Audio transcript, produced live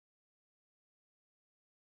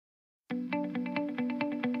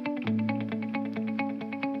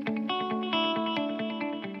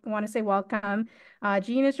want to say welcome.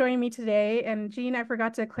 Jean is joining me today, and Jean, I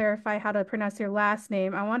forgot to clarify how to pronounce your last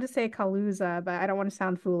name. I want to say Kaluza, but I don't want to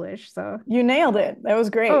sound foolish. So, You nailed it. That was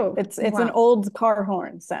great. oh, It's an wow. old car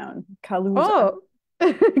horn sound. Kaluza. Oh,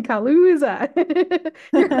 Kaluza.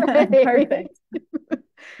 You're right. Perfect.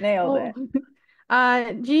 Nailed Well,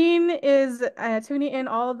 it. Jean is tuning in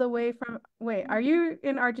all the way from, wait, are you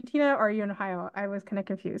in Argentina or are you in Ohio? I was kind of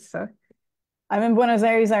confused. So, I'm in Buenos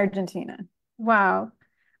Aires, Argentina. wow.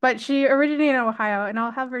 But she originated in Ohio, and I'll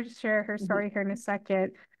have her share her Mhm. story here in a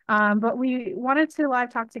second. But we wanted to live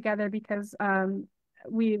talk together because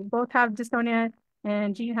we both have dystonia,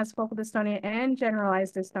 and Jean has focal dystonia and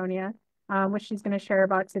generalized dystonia, which she's going to share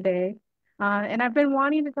about today. And I've been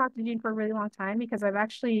wanting to talk to Jean for a really long time because I've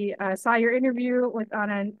actually saw your interview with on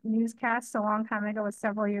a newscast a long time ago, it was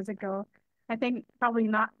several years ago. I think probably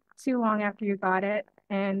not too long after you got it,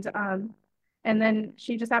 and then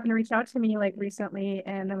she just happened to reach out to me like recently,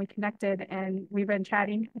 and then we connected, and we've been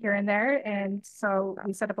chatting here and there. And so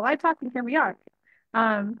we set up a live talk, and here we are.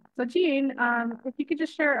 So Jean, if you could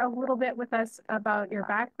just share a little bit with us about your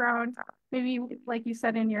background, maybe like you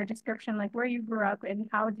said in your description, like where you grew up and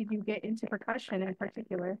how did you get into percussion in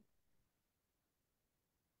particular?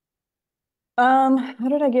 How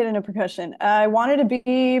did I get into percussion? I wanted to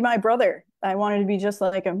be my brother. I wanted to be just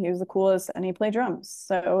like him. He was the coolest and he played drums.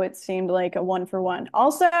 So it seemed like a one for one.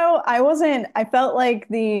 Also, I felt like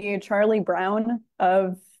the Charlie Brown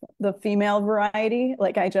of the female variety.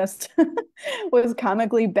 Like I just was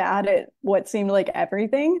comically bad at what seemed like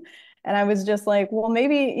everything. And I was just like, well,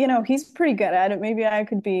 maybe, he's pretty good at it. Maybe I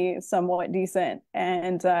could be somewhat decent.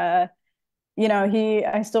 And I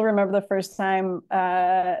still remember the first time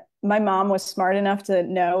my mom was smart enough to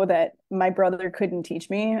know that my brother couldn't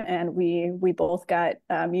teach me, and we both got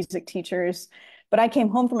music teachers. But I came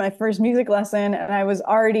home from my first music lesson and I was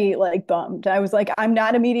already like bummed. I was like, I'm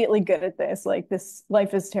not immediately good at this. Like this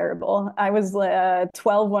life is terrible. I was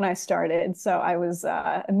 12 when I started, so I was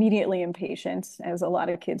immediately impatient, as a lot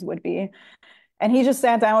of kids would be. And he just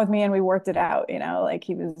sat down with me and we worked it out, like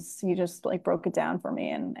he just like broke it down for me,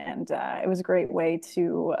 and it was a great way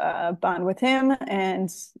to bond with him. And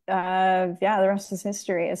yeah, the rest is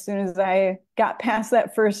history. As soon as I got past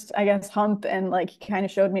that first, I guess, hump, and like he kind of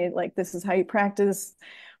showed me like this is how you practice,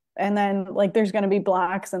 and then like there's going to be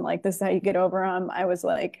blocks, and like this is how you get over them. I was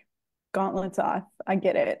like, gauntlets off. I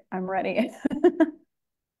get it. I'm ready.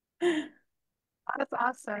 That's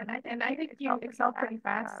awesome. And I think you excel pretty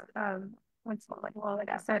fast. Once like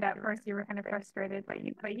I said, at first you were kind of frustrated, but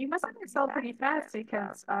you must have excelled pretty fast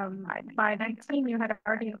because by 19 you had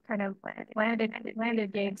already kind of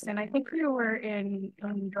landed gigs, and I think you were in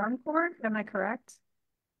drum corps. Am I correct?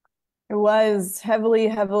 It was heavily,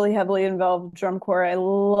 heavily, heavily involved drum corps. I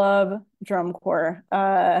love drum corps.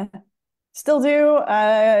 Still do.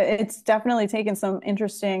 It's definitely taken some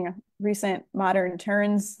interesting recent modern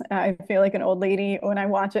turns. I feel like an old lady when I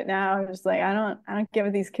watch it now. I'm just like, I don't get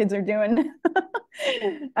what these kids are doing.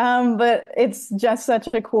 But it's just such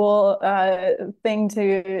a cool thing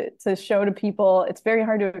to show to people. It's very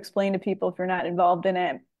hard to explain to people if you're not involved in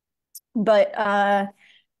it. But I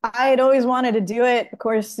had always wanted to do it. Of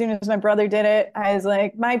course, as soon as my brother did it, I was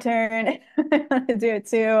like, my turn. I want to do it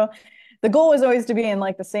too. The goal was always to be in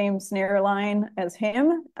like the same snare line as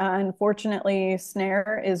him. Unfortunately,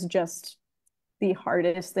 snare is just the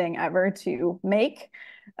hardest thing ever to make.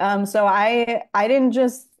 So I didn't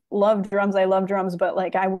just love drums. I love drums, but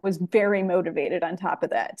like I was very motivated on top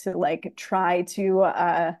of that to like try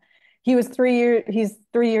to he's 3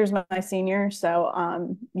 years my senior.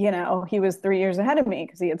 So he was 3 years ahead of me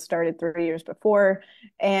because he had started 3 years before.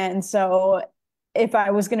 And so if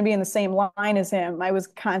I was going to be in the same line as him, I was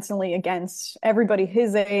constantly against everybody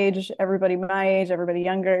his age, everybody my age, everybody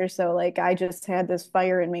younger. So like I just had this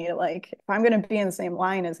fire in me to like, if I'm going to be in the same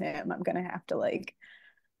line as him, I'm going to have to like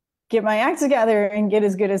get my act together and get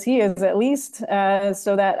as good as he is at least,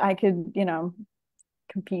 so that I could,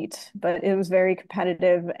 compete. But it was very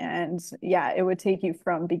competitive, and yeah, it would take you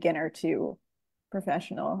from beginner to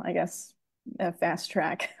professional, I guess, a fast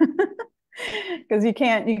track. Because you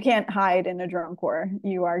can't hide in a drum corps.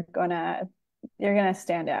 You're gonna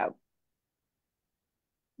stand out.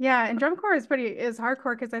 Yeah, and drum corps is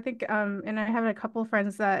hardcore because I think and I have a couple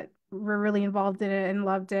friends that were really involved in it and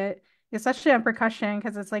loved it, especially on percussion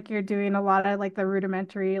because it's like you're doing a lot of like the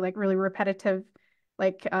rudimentary, like really repetitive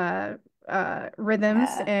like rhythms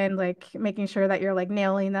Yeah. and like making sure that you're like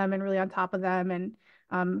nailing them and really on top of them, and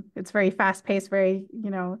it's very fast paced, very,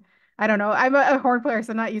 I don't know. I'm a horn player,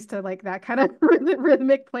 so I'm not used to like that kind of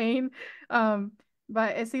rhythmic playing. Um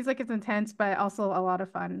but it seems like it's intense but also a lot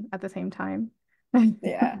of fun at the same time.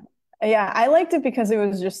 Yeah. Yeah, I liked it because it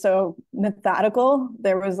was just so methodical.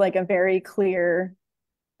 There was like a very clear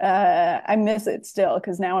I miss it still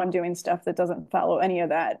because now I'm doing stuff that doesn't follow any of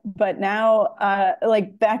that. But now,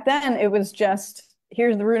 like back then, it was just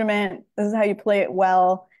here's the rudiment. This is how you play it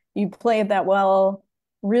well. You play it that well,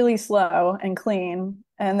 really slow and clean,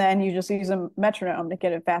 and then you just use a metronome to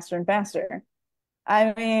get it faster and faster.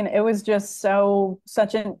 I mean, it was just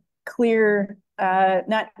such a clear,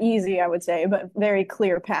 not easy, I would say, but very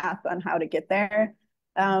clear path on how to get there.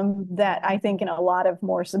 That I think in a lot of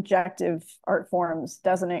more subjective art forms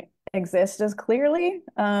doesn't exist as clearly.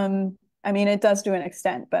 I mean, it does to an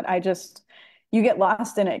extent, but you get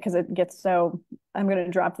lost in it because it gets so, I'm going to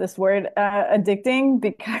drop this word, addicting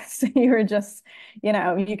because you're just,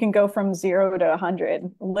 you can go from 0 to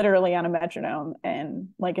 100 literally on a metronome in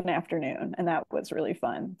like an afternoon. And that was really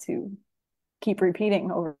fun to keep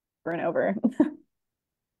repeating over and over.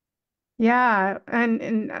 Yeah,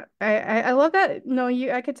 and I love that. No,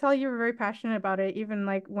 you I could tell you were very passionate about it, even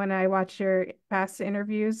like when I watch your past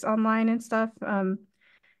interviews online and stuff.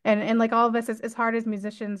 And like all of us, as hard as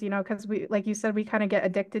musicians, because we, like you said, we kind of get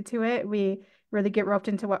addicted to it. We really get roped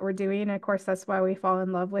into what we're doing. And of course, that's why we fall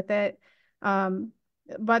in love with it. Um,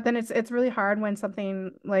 but then it's really hard when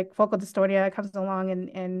something like focal dystonia comes along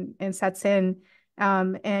and sets in,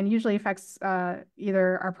 and usually affects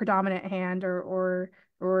either our predominant hand or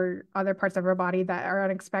other parts of our body that are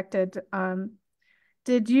unexpected.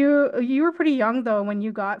 Did you were pretty young though when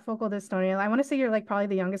you got focal dystonia. I want to say you're like probably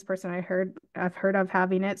the youngest person I've heard of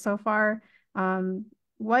having it so far.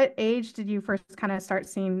 What age did you first kind of start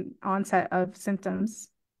seeing onset of symptoms?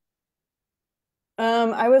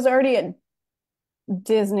 I was already at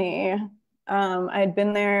Disney. I had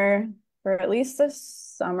been there for at least this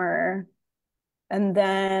summer. And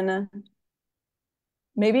then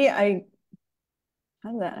maybe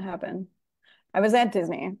how did that happen? I was at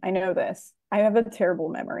Disney. I know this. I have a terrible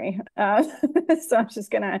memory. So I'm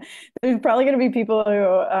just there's probably gonna be people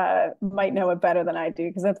who might know it better than I do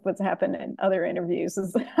because that's what's happened in other interviews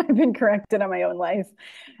is I've been corrected on my own life.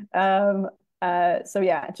 Um, so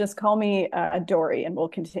yeah, just call me Dory and we'll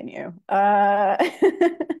continue.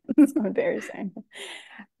 It's so embarrassing.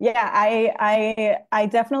 Yeah, I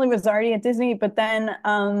definitely was already at Disney, but then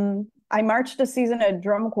I marched a season at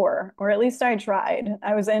drum corps, or at least I tried.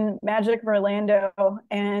 I was in Magic of Orlando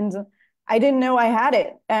and I didn't know I had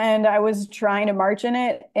it. And I was trying to march in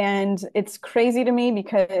it. And it's crazy to me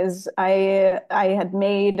because I had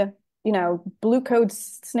made, Blue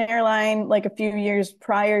Coat's snare line like a few years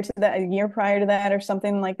prior to that, a year prior to that, or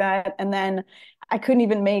something like that. And then I couldn't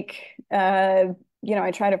even make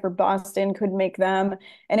I tried it for Boston, couldn't make them.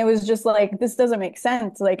 And it was just like, this doesn't make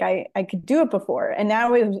sense. Like I could do it before. And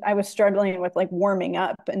now I was struggling with like warming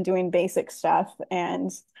up and doing basic stuff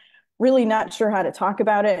and really not sure how to talk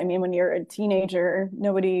about it. I mean, when you're a teenager,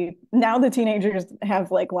 now the teenagers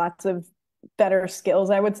have like lots of better skills,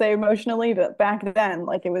 I would say emotionally, but back then,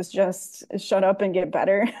 like it was just shut up and get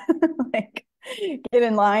better. Like get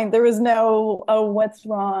in line. There was no, oh, what's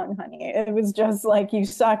wrong, honey? It was just like you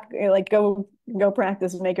suck, like go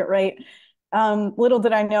practice and make it right. Little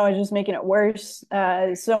did I know I was just making it worse.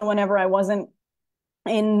 So whenever I wasn't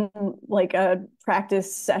in like a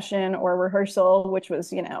practice session or rehearsal, which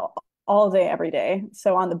was, all day, every day.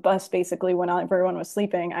 So on the bus, basically, when everyone was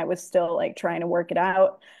sleeping, I was still like trying to work it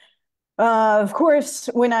out. Of course,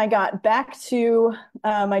 when I got back to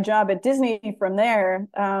my job at Disney from there,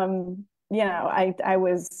 I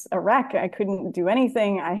was a wreck. I couldn't do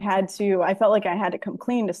anything. I felt like I had to come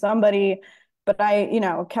clean to somebody, but I,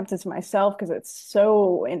 kept it to myself because it's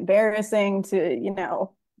so embarrassing to,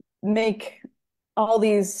 make all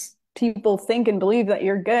these people think and believe that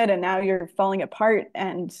you're good and now you're falling apart.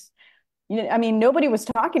 And I mean, nobody was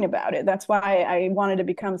talking about it. That's why I wanted to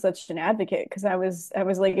become such an advocate because I was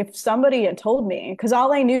like, if somebody had told me, because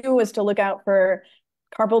all I knew was to look out for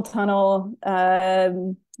carpal tunnel,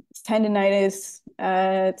 tendonitis,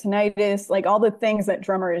 tinnitus, like all the things that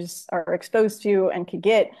drummers are exposed to and could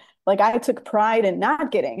get. Like I took pride in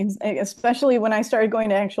not getting, especially when I started going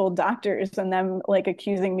to actual doctors and them like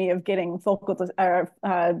accusing me of getting the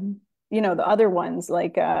other ones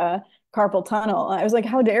like carpal tunnel. I was like,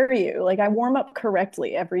 how dare you? Like I warm up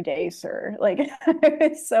correctly every day, sir. Like I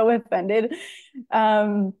was so offended.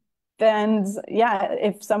 Um, and yeah,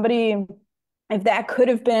 if that could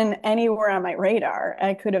have been anywhere on my radar,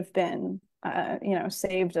 I could have been,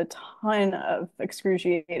 saved a ton of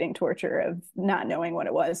excruciating torture of not knowing what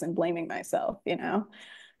it was and blaming myself.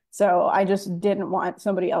 So I just didn't want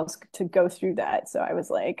somebody else to go through that. So I was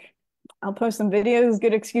like, I'll post some videos,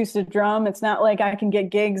 good excuse to drum. It's not like I can get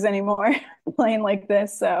gigs anymore playing like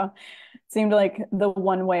this. So seemed like the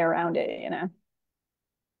one way around it, you know?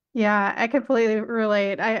 Yeah, I completely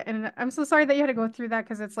relate. And I'm so sorry that you had to go through that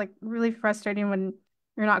because it's like really frustrating when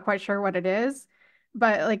you're not quite sure what it is.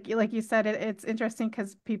 But like you said, it's interesting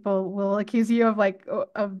because people will accuse you of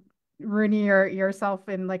of ruining yourself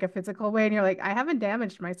in like a physical way, and you're like, I haven't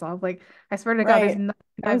damaged myself. Like I swear to God, there's Right. nothing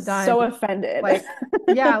I I've was done. so offended. Like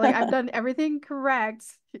yeah, like I've done everything correct,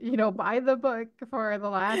 by the book for the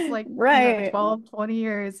last Right. 12, 20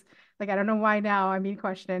 years. Like I don't know why now I'm being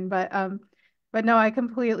questioned, but no, I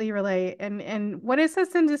completely relate. And what it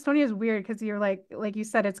says in dystonia is weird because you're like you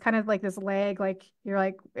said, it's kind of like this lag, like you're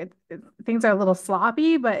like things are a little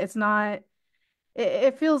sloppy, but it's not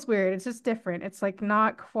it feels weird. It's just different. It's like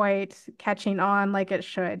not quite catching on like it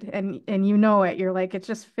should. And you know it. You're like, it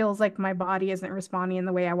just feels like my body isn't responding in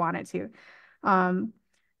the way I want it to. Um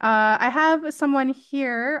I have someone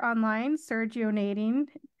here online, Sergio Nading.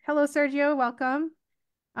 Hello, Sergio, welcome.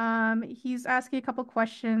 He's asking a couple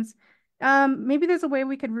questions. Maybe there's a way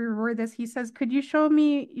we could reword this. He says, could you show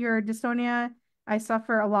me your dystonia? I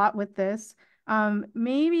suffer a lot with this.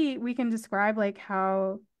 Maybe we can describe like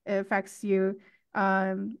how it affects you,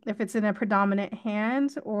 if it's in a predominant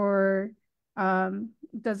hand or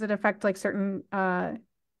does it affect like certain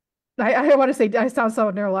I want to say I sound so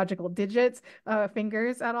neurological, digits,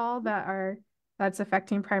 fingers at all that's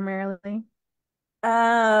affecting primarily.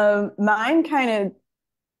 Mine kind of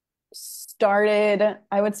started,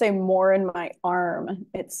 I would say, more in my arm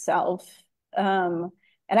itself. Um,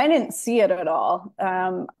 and I didn't see it at all.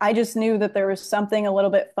 I just knew that there was something a little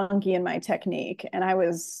bit funky in my technique, and I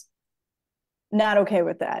was not okay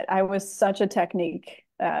with that. I was such a technique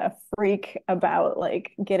freak about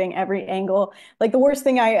like getting every angle. Like the worst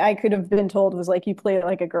thing I could have been told was like you play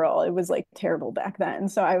like a girl. It was like terrible back then.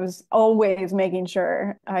 So I was always making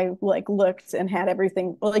sure I like looked and had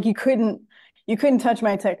everything. Like you couldn't touch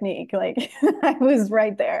my technique. Like I was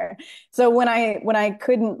right there. So when I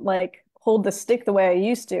couldn't like hold the stick the way I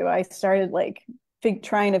used to, I started like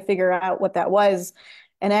trying to figure out what that was.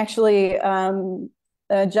 And actually,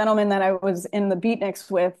 a gentleman that I was in the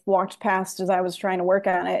beatniks with walked past as I was trying to work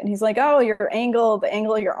on it, and he's like, "Oh, the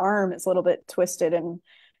angle of your arm is a little bit twisted,"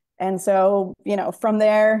 and so from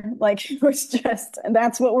there, like it was just, and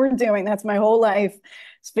that's what we're doing. That's my whole life,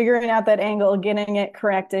 is figuring out that angle, getting it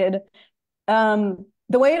corrected. The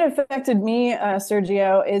way it affected me,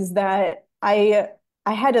 Sergio, is that I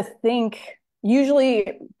had to think.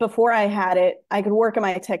 Usually, before I had it, I could work on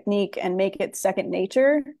my technique and make it second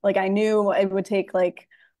nature. Like I knew it would take like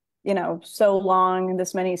so long,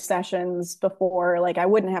 this many sessions before like I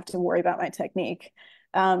wouldn't have to worry about my technique.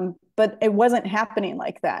 But it wasn't happening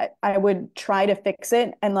like that. I would try to fix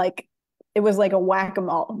it, and like it was like a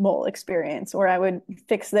whack-a-mole experience where I would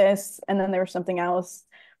fix this and then there was something else,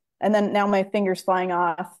 and then now my fingers flying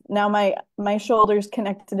off, now my shoulders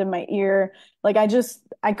connected to my ear. Like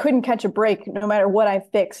I couldn't catch a break. No matter what I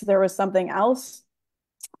fixed, there was something else.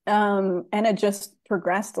 And it just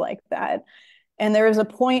progressed like that. And there was a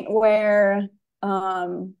point where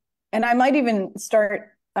and I might even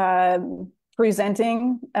start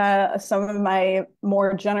presenting some of my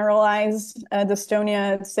more generalized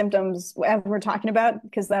dystonia symptoms as we're talking about,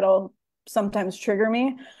 because that'll sometimes trigger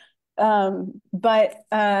me. But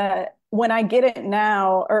when I get it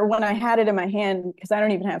now, or when I had it in my hand, because I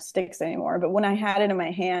don't even have sticks anymore, but when I had it in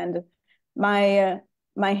my hand, my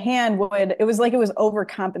my hand would, it was like it was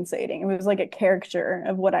overcompensating. It was like a caricature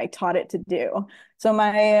of what I taught it to do. So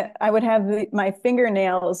I would have my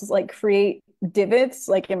fingernails like create divots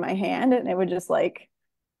like in my hand, and it would just like,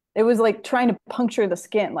 it was like trying to puncture the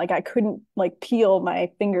skin. Like I couldn't like peel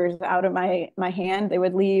my fingers out of my hand. They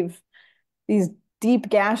would leave these deep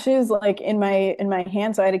gashes like in my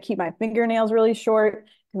hand. So I had to keep my fingernails really short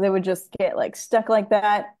because they would just get like stuck like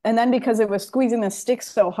that. And then because it was squeezing the stick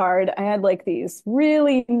so hard, I had like these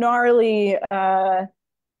really gnarly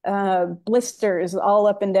blisters all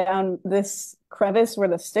up and down this crevice where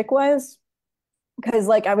the stick was. Because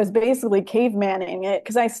like I was basically cavemaning it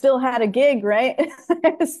because I still had a gig, right?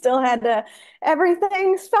 I still had to,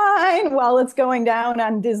 everything's fine while it's going down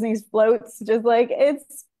on Disney's floats, just like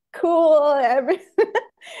it's cool.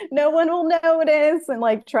 No one will notice, and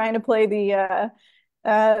like trying to play the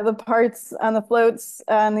parts on the floats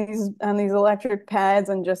on these electric pads,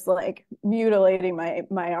 and just like mutilating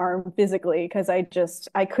my arm physically because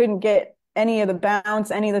I couldn't get any of the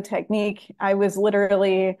bounce, any of the technique. I was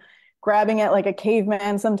literally grabbing it like a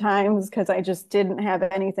caveman sometimes because I just didn't have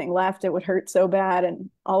anything left. It would hurt so bad and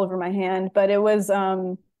all over my hand. But it was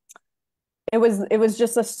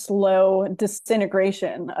just a slow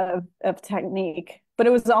disintegration of technique, but it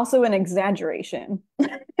was also an exaggeration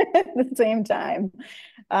at the same time.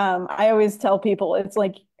 I always tell people it's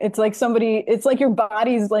like your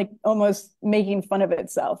body's like almost making fun of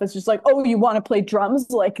itself. It's just like, oh, you want to play drums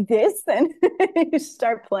like this? Then you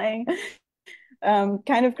start playing.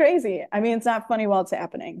 Kind of crazy. I mean, it's not funny while it's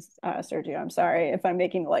happening, Sergio. I'm sorry if I'm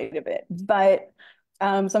making light of it, but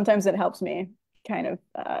sometimes it helps me kind of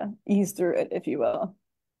ease through it, if you will.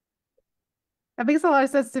 That makes a lot of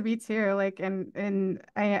sense to me too. Like, and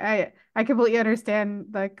I completely understand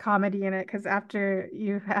the comedy in it because after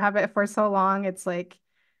you have it for so long, it's like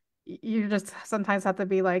you just sometimes have to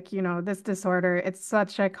be like, this disorder, it's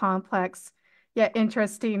such a complex yet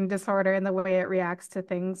interesting disorder in the way it reacts to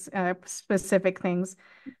things, specific things.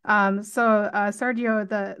 Sergio,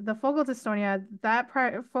 the focal dystonia, that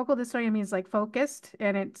part, focal dystonia means like focused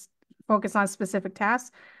and it's focused on specific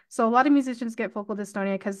tasks. So a lot of musicians get focal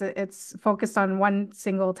dystonia because it's focused on one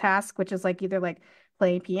single task, which is like either like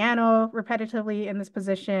playing piano repetitively in this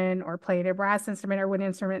position or playing a brass instrument or wind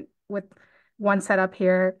instrument with one setup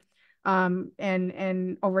here.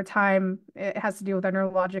 And over time, it has to do with a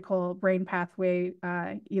neurological brain pathway,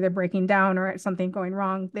 either breaking down or something going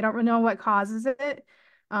wrong. They don't really know what causes it,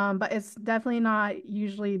 but it's definitely not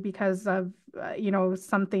usually because of,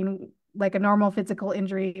 something like a normal physical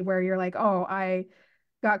injury where you're like, oh, I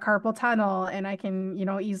got carpal tunnel and I can,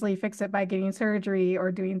 easily fix it by getting surgery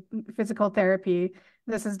or doing physical therapy.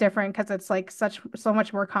 This is different because it's like so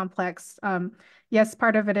much more complex. Yes,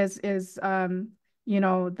 part of it is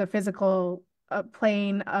the physical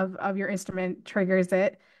playing of your instrument triggers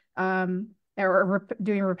it. Or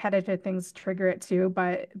doing repetitive things trigger it too,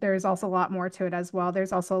 but there's also a lot more to it as well.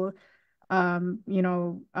 There's also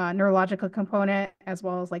neurological component as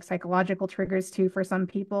well as like psychological triggers too for some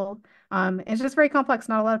people. It's just very complex.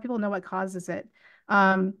 Not a lot of people know what causes it.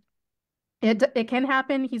 Um, it can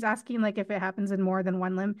happen. He's asking like if it happens in more than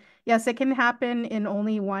one limb. Yes, it can happen in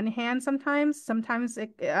only one hand sometimes. Sometimes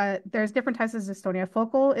there's different types of dystonia.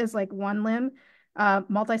 Focal is like one limb.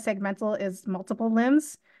 Multisegmental is multiple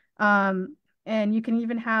limbs. Um, and you can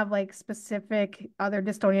even have like specific other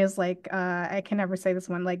dystonias like I can never say this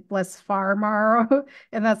one, like blepharitis,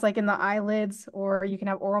 and that's like in the eyelids, or you can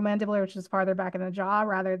have oral mandibular, which is farther back in the jaw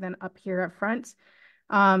rather than up here up front.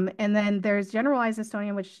 And then there's generalized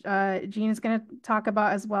dystonia, which Jean is going to talk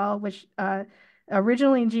about as well, which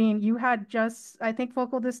originally, Jean, you had just, I think,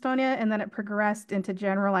 focal dystonia, and then it progressed into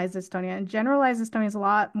generalized dystonia. And generalized dystonia is a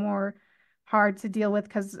lot more hard to deal with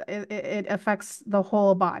because it affects the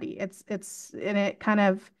whole body. And it kind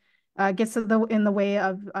of gets in the way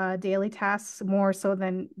of daily tasks more so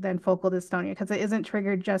than focal dystonia because it isn't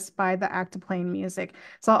triggered just by the act of playing music.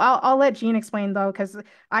 So I'll let Jean explain though, because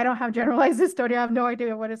I don't have generalized dystonia. I have no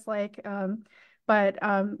idea what it's like. But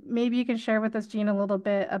maybe you can share with us, Jean, a little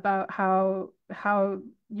bit about how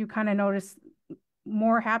you kind of notice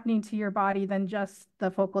more happening to your body than just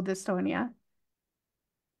the focal dystonia.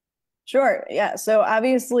 Sure. Yeah. So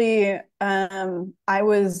obviously, I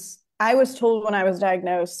was told when I was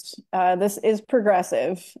diagnosed, this is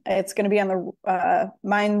progressive. It's going to be on the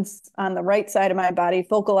mine's on the right side of my body,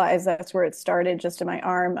 focalized. That's where it started, just in my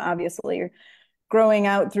arm, obviously, growing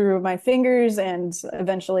out through my fingers and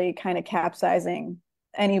eventually kind of capsizing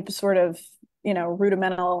any sort of,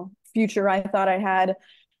 rudimental future I thought I had.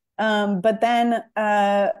 But then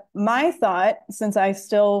my thought, since I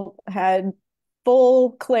still had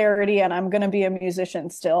full clarity and I'm going to be a musician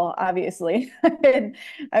still, obviously,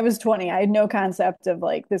 I was 20. I had no concept of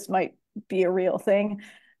like this might be a real thing.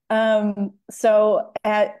 So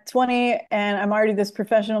at 20, and I'm already this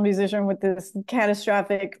professional musician with this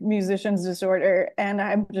catastrophic musician's disorder, and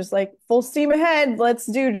I'm just like full steam ahead. Let's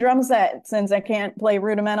do drum set. Since I can't play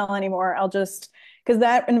rudimental anymore, I'll just because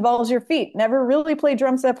that involves your feet. Never really played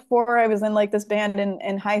drum set before. I was in like this band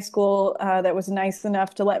in high school that was nice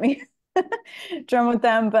enough to let me drum with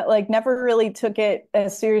them, but like never really took it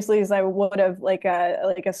as seriously as I would have like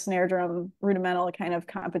a snare drum rudimental kind of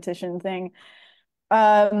competition thing.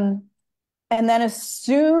 Um, and then as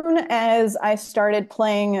soon as I started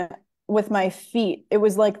playing with my feet, it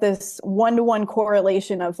was like this one-to-one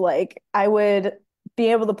correlation of like I would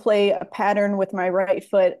be able to play a pattern with my right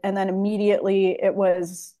foot, and then immediately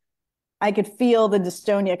I could feel the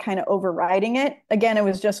dystonia kind of overriding it. Again, it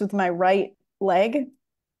was just with my right leg.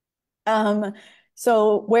 Um,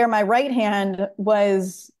 so where my right hand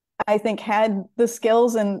was, I think had the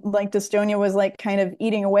skills and like dystonia was like kind of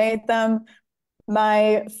eating away at them.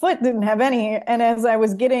 My foot didn't have any. And as I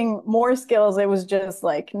was getting more skills, it was just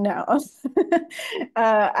like, no.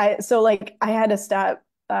 So like I had to stop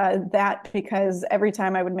that because every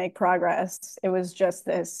time I would make progress, it was just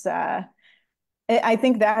this I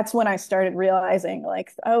think that's when I started realizing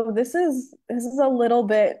like, oh, this is a little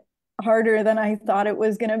bit harder than I thought it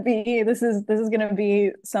was going to be. This is going to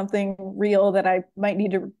be something real that I might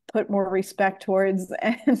need to put more respect towards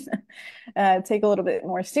and take a little bit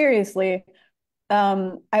more seriously.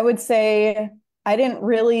 I would say I didn't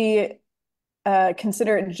really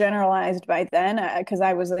consider it generalized by then because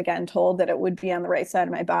I was again told that it would be on the right side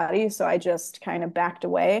of my body. So I just kind of backed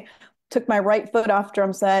away, took my right foot off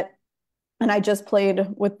drum set, and I just played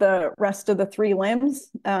with the rest of the three limbs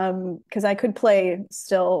because I could play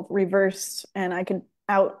still reversed and I could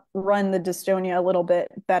outrun the dystonia a little bit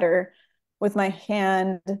better with my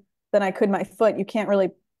hand than I could my foot. You can't really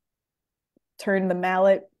turn the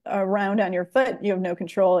mallet around on your foot. You have no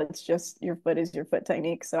control. It's just your foot is your foot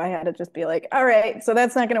technique. So I had to just be like, all right, so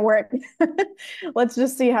that's not going to work. Let's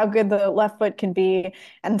just see how good the left foot can be.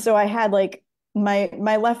 And so I had like my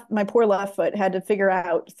poor left foot had to figure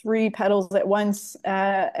out three pedals at once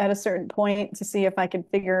at a certain point to see if I could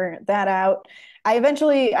figure that out. I had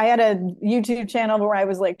a YouTube channel where I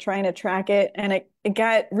was like trying to track it, and it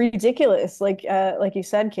got ridiculous. Like you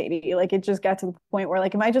said, Katie, like it just got to the point where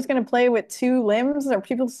like, am I just going to play with two limbs? Are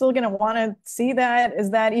people still going to want to see that?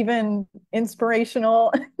 Is that even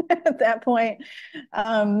inspirational at that point?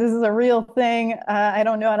 This is a real thing. I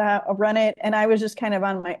don't know how to run it, and I was just kind of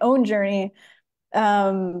on my own journey.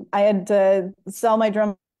 I had to sell my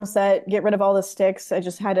drum set, get rid of all the sticks. I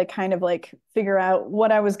just had to kind of like figure out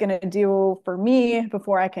what I was going to do for me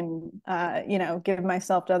before I can, give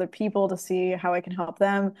myself to other people to see how I can help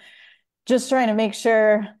them. Just trying to make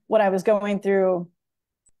sure what I was going through,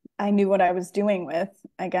 I knew what I was doing with,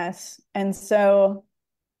 I guess. And so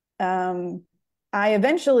I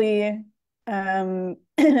eventually, even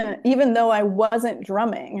though I wasn't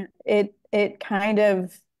drumming, it kind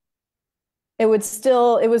of it was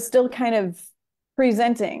still kind of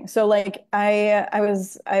presenting. So like I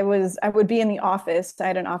would be in the office. I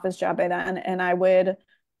had an office job by then, and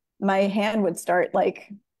my hand would start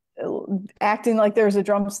like acting like there was a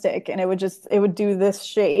drumstick, and it would do this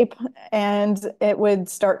shape, and it would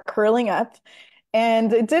start curling up.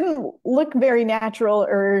 And it didn't look very natural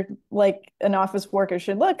or like an office worker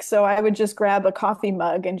should look. So I would just grab a coffee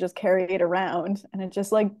mug and just carry it around. And it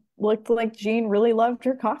just like looked like Jean really loved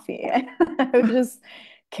her coffee. I would just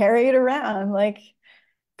carry it around like,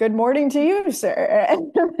 good morning to you, sir.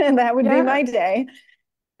 And that would be Yeah. my day.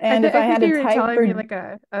 And if I I think had to you were type telling me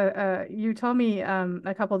for, like you told me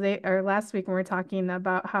a couple days or last week when we were talking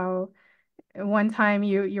about how one time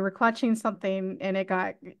you were clutching something and it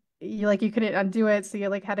got you couldn't undo it, so you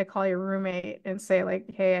like had to call your roommate and say like,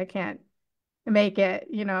 hey, I can't make it,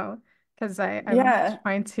 because I'm yeah,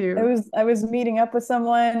 trying to. I was meeting up with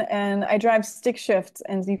someone, and I drive stick shift,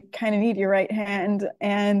 and you kind of need your right hand,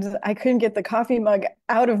 and I couldn't get the coffee mug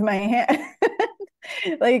out of my hand.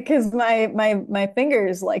 Like because my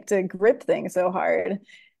fingers like to grip things so hard,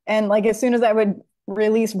 and like as soon as I would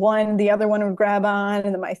release one, the other one would grab on,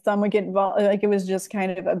 and then my thumb would get involved. Like it was just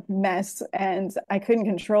kind of a mess, and I couldn't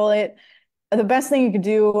control it. The best thing you could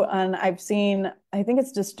do, and I think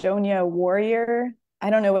it's Dystonia Warrior. I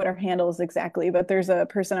don't know what her handle is exactly, but there's a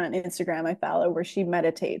person on Instagram I follow where she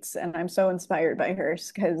meditates, and I'm so inspired by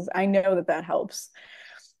hers because I know that that helps.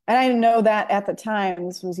 And I didn't know that at the time.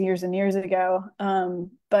 This was years and years ago.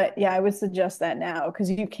 But yeah, I would suggest that now because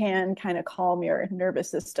you can kind of calm your nervous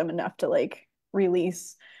system enough to like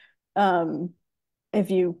release um, if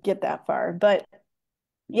you get that far. But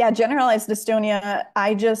yeah, generalized dystonia,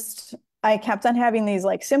 I kept on having these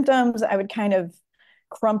like symptoms. I would kind of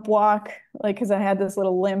crump walk, like because I had this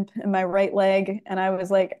little limp in my right leg, and I was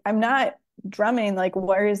like, I'm not drumming. Like,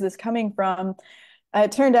 where is this coming from?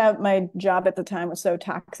 It turned out my job at the time was so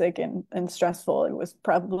toxic and stressful. It was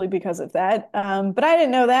probably because of that. But I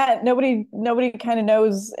didn't know that. Nobody kind of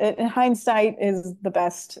knows. Hindsight is the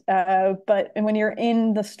best. But when you're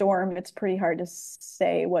in the storm, it's pretty hard to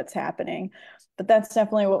say what's happening. But that's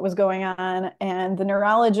definitely what was going on. And the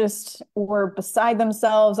neurologists were beside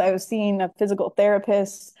themselves. I was seeing a physical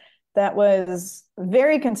therapist that was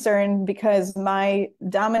very concerned because my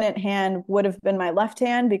dominant hand would have been my left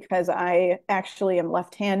hand because I actually am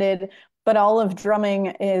left-handed, but all of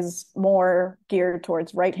drumming is more geared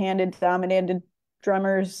towards right-handed dominated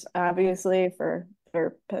drummers, obviously, for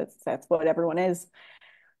that's what everyone is.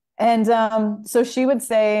 And so she would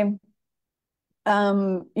say,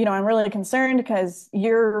 I'm really concerned because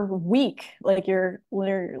you're weak, like you're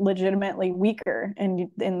legitimately weaker and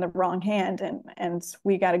in the wrong hand, and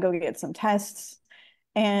we got to go get some tests.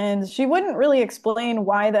 And she wouldn't really explain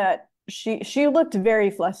why that. She looked very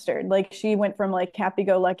flustered. Like she went from like happy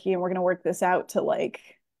go lucky and we're gonna work this out to like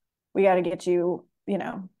we got to get you,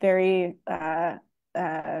 very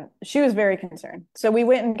she was very concerned. So we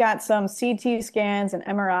went and got some CT scans and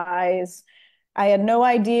MRIs. I had no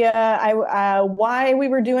idea why we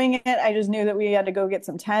were doing it. I just knew that we had to go get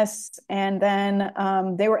some tests, and then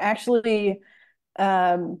they were actually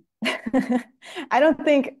I don't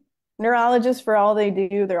think neurologists, for all they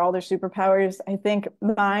do, they're all their superpowers. I think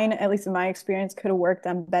mine, at least in my experience, could have worked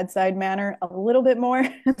on bedside manner a little bit more.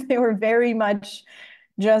 They were very much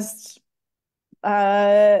just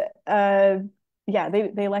uh uh yeah,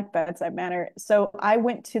 they like bedside manner. So I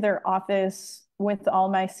went to their office with all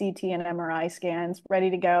my CT and MRI scans ready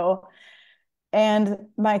to go. And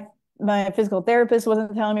my physical therapist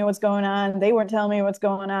wasn't telling me what's going on. They weren't telling me what's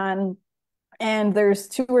going on. And there's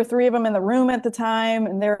two or three of them in the room at the time,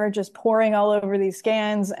 and they're just pouring all over these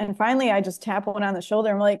scans. And finally, I just tap one on the shoulder.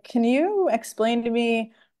 I'm like, "Can you explain to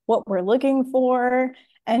me what we're looking for?"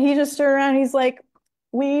 And he just turned around. He's like,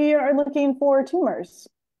 "We are looking for tumors."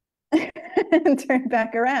 And turned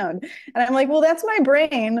back around. And I'm like, well, that's my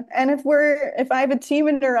brain. And if I have a team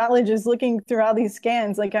of neurologists looking through all these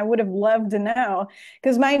scans, like I would have loved to know.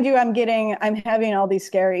 Because mind you, I'm having all these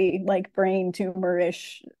scary, like brain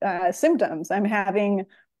tumor-ish symptoms. I'm having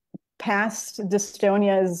past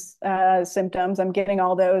dystonia's symptoms. I'm getting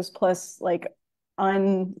all those plus like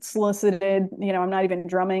unsolicited, I'm not even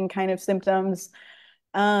drumming kind of symptoms.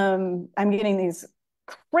 I'm getting these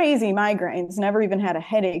crazy migraines, never even had a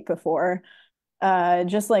headache before.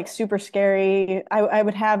 Just like super scary. I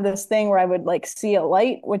would have this thing where I would like see a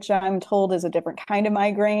light, which I'm told is a different kind of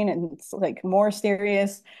migraine and it's like more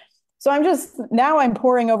serious. So I'm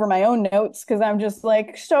pouring over my own notes because I'm just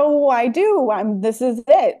like, so this is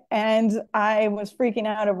it. And I was freaking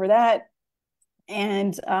out over that.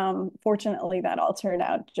 And fortunately, that all turned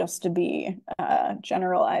out just to be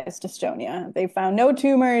generalized dystonia. They found no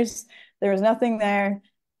tumors, there was nothing there.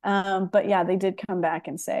 But yeah, they did come back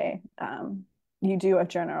and say, you do have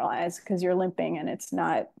generalized because you're limping and it's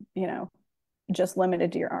not, just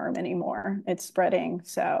limited to your arm anymore. It's spreading.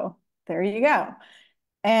 So there you go.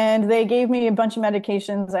 And they gave me a bunch of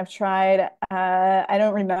medications I've tried. I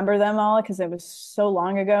don't remember them all because it was so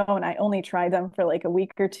long ago, and I only tried them for like a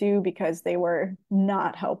week or two because they were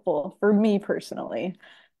not helpful for me personally.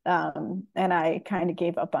 And I kind of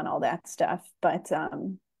gave up on all that stuff. But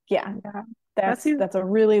yeah, Yeah. That's that's a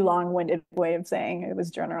really long-winded way of saying it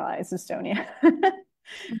was generalized dystonia.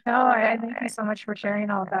 No, I thank you so much for sharing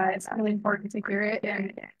all that. It's really important to hear it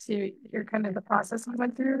and to hear kind of the process we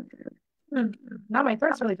went through. Now my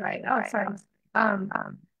throat's really dry. Oh, sorry.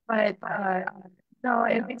 But no,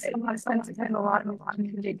 it makes a lot of sense. And a lot of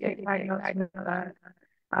people did get diagnosed with the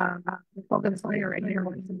focal dystonia right here. A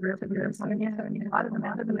lot of them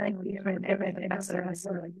have the medication and that's the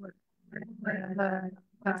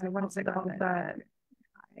what is it called? The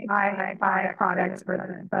by products for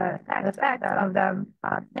the effect of them,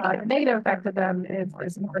 the negative effect of them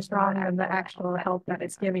is more strong than the actual help that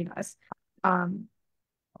it's giving us. Um,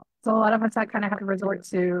 so a lot of us that kind of have to resort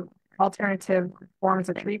to alternative forms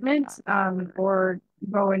of treatment, or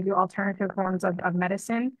go and do alternative forms of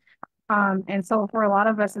medicine. And so for a lot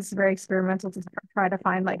of us, it's very experimental to try to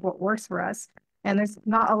find like what works for us. And there's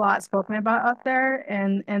not a lot spoken about up there.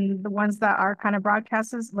 And the ones that are kind of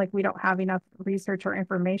broadcasted, like we don't have enough research or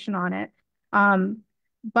information on it.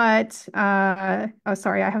 But oh,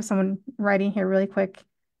 sorry, I have someone writing here really quick.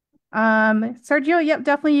 Sergio, yep,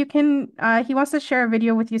 definitely you can. He wants to share a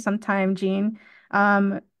video with you sometime, Jean.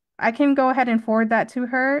 I can go ahead and forward that to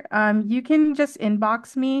her. You can just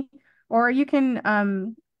inbox me, or you can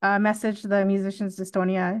message the Musicians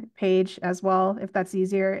Dystonia page as well, if that's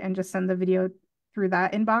easier, and just send the video through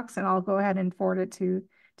that inbox, and I'll go ahead and forward it to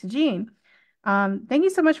Jean. Thank you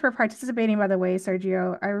so much for participating, by the way,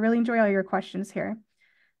 Sergio. I really enjoy all your questions here.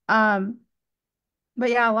 Um, but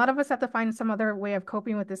yeah, a lot of us have to find some other way of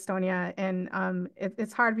coping with dystonia, and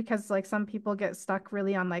it's hard because like some people get stuck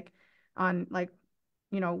really on like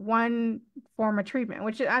one form of treatment,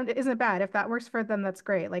 which isn't bad. If that works for them, that's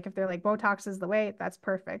great. Like if they're like Botox is the way, that's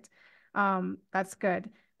perfect. That's good.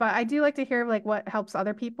 But I do like to hear like what helps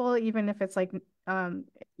other people, even if it's like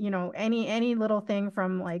any little thing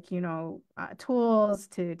from like tools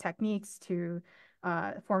to techniques to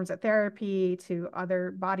forms of therapy to other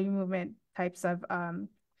body movement types of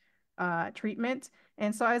treatment.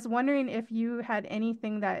 And so I was wondering if you had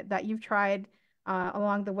anything that you've tried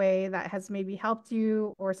along the way that has maybe helped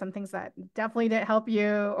you, or some things that definitely didn't help you,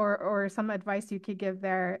 or some advice you could give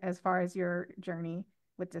there as far as your journey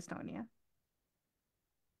with dystonia.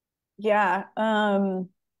 Yeah, I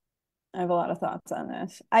have a lot of thoughts on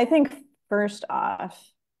this. I think first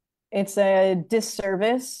off, it's a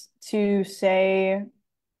disservice to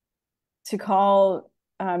call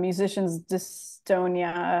musicians'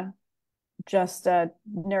 dystonia just a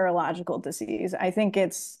neurological disease. I think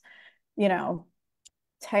it's, you know,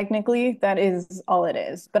 technically that is all it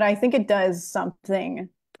is. But I think it does something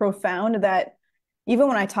profound that even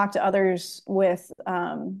when I talk to others with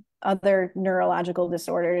other neurological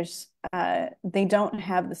disorders, they don't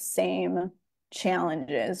have the same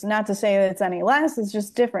challenges. Not to say that it's any less, it's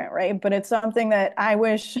just different, right? But it's something that I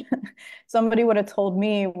wish somebody would have told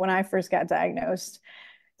me when I first got diagnosed.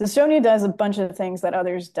 Dystonia does a bunch of things that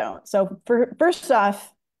others don't. So first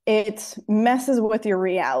off, it messes with your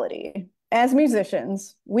reality. As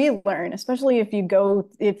musicians, we learn, especially if you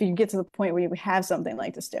get to the point where you have something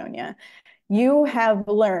like dystonia, you have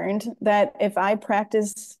learned that if I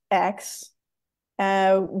practice X,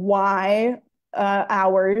 Y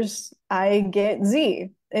hours, I get Z.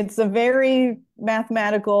 It's a very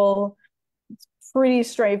mathematical, pretty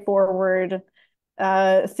straightforward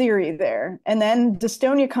theory there. And then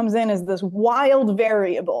dystonia comes in as this wild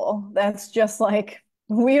variable that's just like,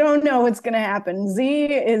 we don't know what's going to happen. Z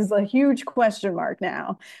is a huge question mark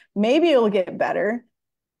now. Maybe it'll get better.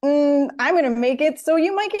 I'm going to make it so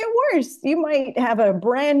you might get worse. You might have a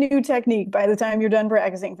brand new technique by the time you're done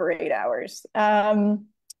practicing for 8 hours. And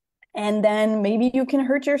then maybe you can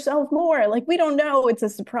hurt yourself more. Like, we don't know. It's a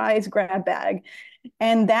surprise grab bag.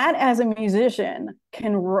 And that, as a musician,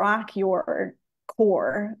 can rock your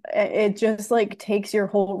core. It just like takes your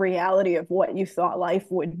whole reality of what you thought life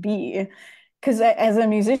would be. Because as a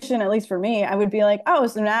musician, at least for me, I would be like, oh,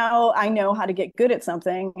 so now I know how to get good at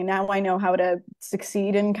something. And now I know how to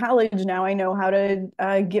succeed in college. Now I know how to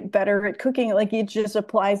get better at cooking. Like, it just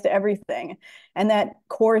applies to everything. And that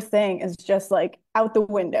core thing is just like out the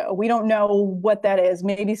window. We don't know what that is.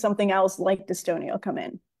 Maybe something else like dystonia will come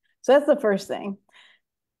in. So that's the first thing.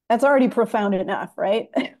 That's already profound enough, right?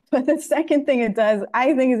 But the second thing it does,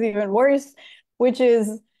 I think, is even worse, which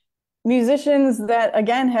is musicians that,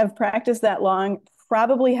 again, have practiced that long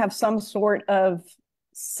probably have some sort of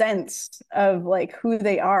sense of like who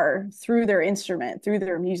they are through their instrument, through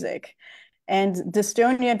their music. And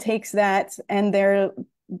dystonia takes that and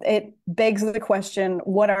it begs the question,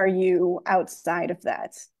 what are you outside of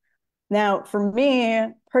that? Now, for me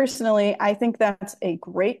personally, I think that's a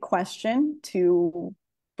great question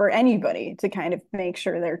for anybody to kind of make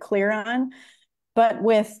sure they're clear on. But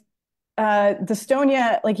with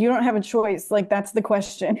dystonia, like, you don't have a choice. Like, that's the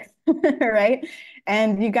question, right?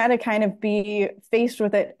 And you got to kind of be faced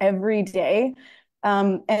with it every day.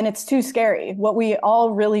 And it's too scary. What we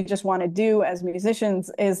all really just want to do as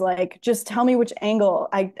musicians is like, just tell me which angle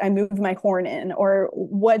I move my horn in, or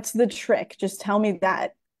what's the trick. Just tell me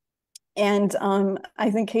that. And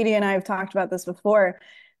I think Katie and I have talked about this before.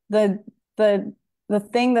 The the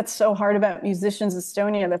thing that's so hard about musicians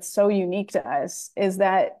dystonia that's so unique to us is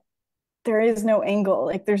that there is no angle.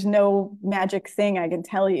 Like, there's no magic thing I can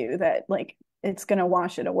tell you that like it's gonna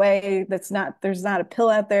wash it away. There's not a pill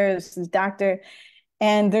out there. This is doctor.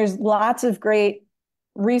 And there's lots of great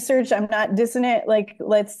research. I'm not dissing it. Like,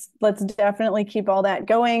 let's definitely keep all that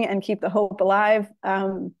going and keep the hope alive.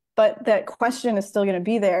 But that question is still going to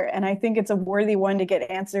be there. And I think it's a worthy one to get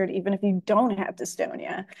answered, even if you don't have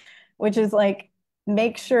dystonia, which is like,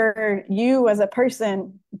 make sure you as a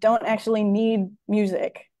person don't actually need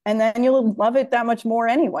music. And then you'll love it that much more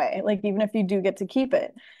anyway, like, even if you do get to keep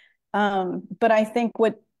it. But I think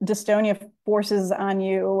what dystonia forces on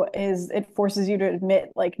you is it forces you to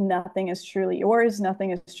admit like nothing is truly yours,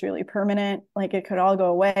 nothing is truly permanent, like it could all go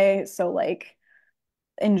away. So like,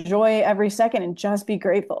 enjoy every second and just be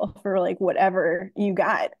grateful for like whatever you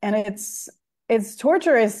got. And it's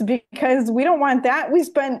torturous because we don't want that. We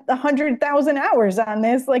spent 100,000 hours on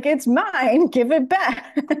this. Like, it's mine, give it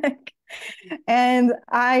back. And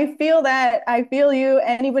I feel that. I feel you.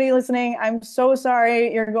 Anybody listening, I'm so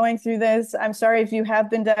sorry you're going through this. I'm sorry if you have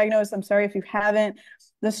been diagnosed. I'm sorry if you haven't.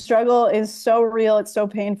 The struggle is so real. It's so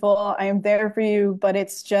painful. I am there for you, but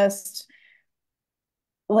it's just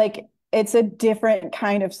like, it's a different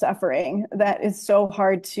kind of suffering that is so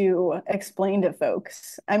hard to explain to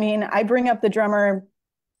folks. I mean, I bring up the drummer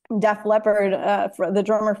Def Leppard, the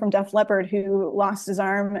drummer from Def Leppard who lost his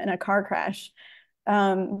arm in a car crash.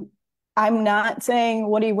 I'm not saying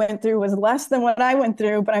what he went through was less than what I went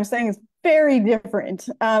through, but I'm saying it's very different.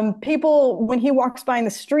 People, when he walks by in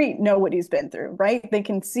the street, know what he's been through, right? They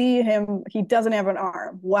can see him. He doesn't have an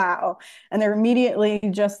arm. Wow. And they're immediately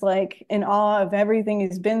just like in awe of everything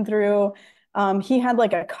he's been through. He had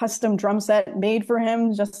like a custom drum set made for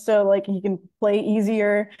him just so like he can play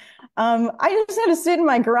easier. I just had to sit in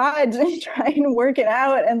my garage and try and work it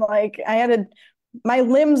out. And like, my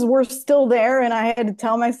limbs were still there and I had to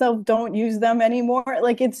tell myself, don't use them anymore.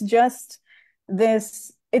 Like, it's just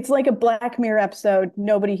this, it's like a Black Mirror episode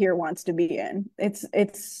nobody here wants to be in. It's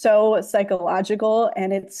so psychological,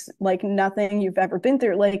 and it's like nothing you've ever been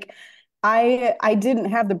through. Like I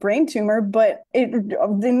didn't have the brain tumor, but it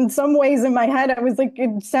in some ways in my head I was like,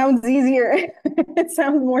 it sounds easier. It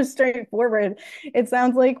sounds more straightforward. It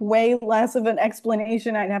sounds like way less of an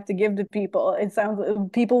explanation I'd have to give to people. It sounds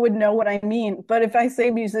people would know what I mean. But if I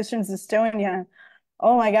say musicians dystonia,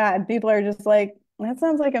 oh my God, people are just like, that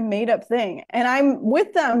sounds like a made up thing. And I'm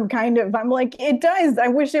with them kind of. I'm like, it does. I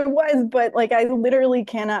wish it was, but like I literally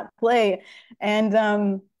cannot play.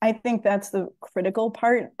 And I think that's the critical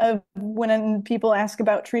part of when people ask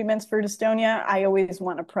about treatments for dystonia. I always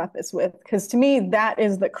want to preface with, because to me, that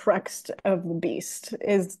is the crux of the beast,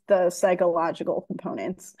 is the psychological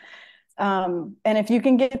components. And if you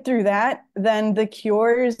can get through that, then the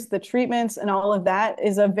cures, the treatments, and all of that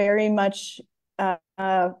is a very much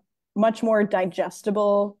more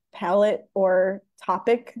digestible palette or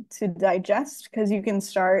topic to digest, because you can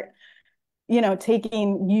start,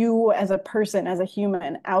 taking you as a person, as a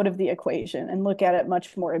human, out of the equation and look at it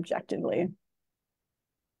much more objectively.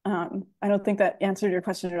 I don't think that answered your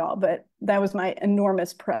question at all, but that was my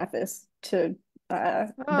enormous preface to Oh,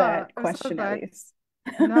 that I'm so question, at glad. least.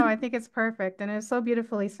 No, I think it's perfect, and it's so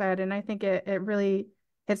beautifully said. And I think it really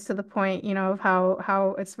hits to the point, of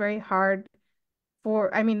how it's very hard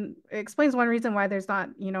for, I mean, it explains one reason why there's not,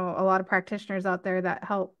 a lot of practitioners out there that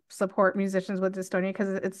help support musicians with dystonia,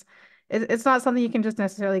 because it's not something you can just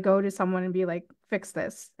necessarily go to someone and be like, fix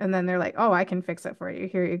this, and then they're like, oh, I can fix it for you.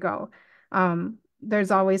 Here you go.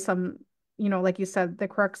 There's always some, like you said, the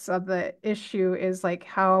crux of the issue is like,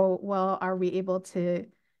 how well are we able to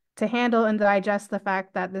handle and digest the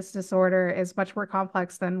fact that this disorder is much more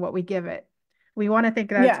complex than what we give it. We want to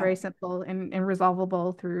think that it's Yeah. very simple and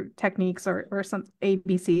resolvable through techniques or some A,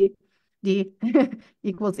 B, C, D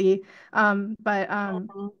equals E. But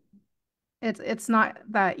Mhm. it's not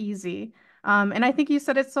that easy. And I think you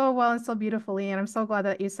said it so well and so beautifully, and I'm so glad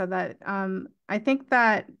that you said that. I think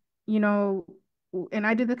that, you know, and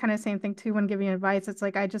I do the kind of same thing too when giving advice. It's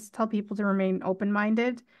like I just tell people to remain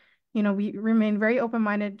open-minded. We remain very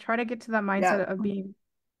open-minded, try to get to that Yeah. mindset of being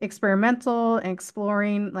experimental and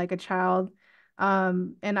exploring like a child.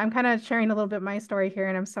 And I'm kind of sharing a little bit my story here,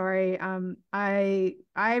 and I'm sorry.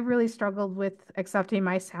 I really struggled with accepting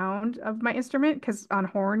my sound of my instrument because on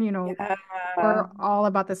horn, Yeah. we're all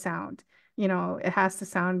about the sound. It has to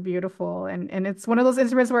sound beautiful. And it's one of those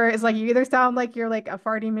instruments where it's like you either sound like you're like a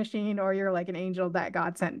farting machine or you're like an angel that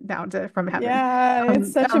God sent down from heaven. Yeah,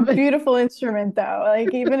 it's such a But beautiful instrument though.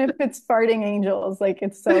 Like even if it's farting angels, like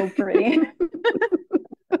it's so pretty.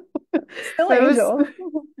 Still it was angel.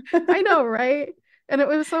 I know, right? And it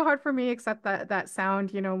was so hard for me to accept that sound,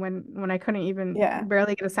 when I couldn't even Yeah.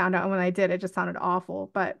 barely get a sound out. And when I did, it just sounded awful.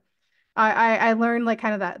 But I learned like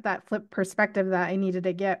kind of that flip perspective that I needed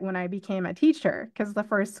to get when I became a teacher, because the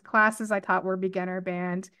first classes I taught were beginner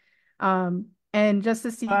band. And just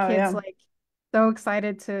to see Wow, kids yeah. like so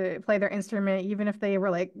excited to play their instrument, even if they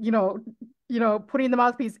were like, putting the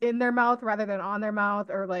mouthpiece in their mouth rather than on their mouth,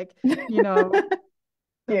 or like, you know,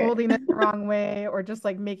 Yeah. holding it the wrong way, or just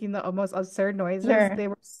like making the most absurd noises. Sure. They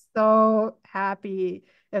were so happy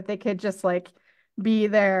if they could just like be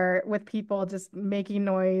there with people just making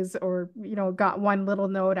noise, or got one little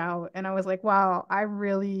note out. And I was like, wow,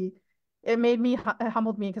 it made me it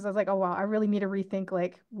humbled me, because I was like, oh wow, I really need to rethink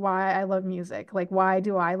like why I love music. Like, why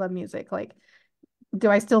do I love music? Like, do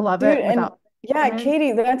I still love Dude, it and without yeah, instrument?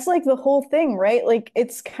 Katie, that's like the whole thing, right? Like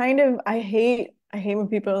it's kind of I hate when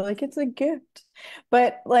people are like it's a gift.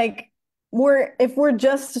 But like if we're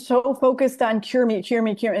just so focused on cure me, cure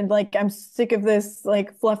me, cure me, and like I'm sick of this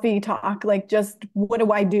like fluffy talk, like just what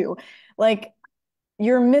do I do? Like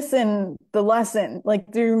you're missing the lesson. Like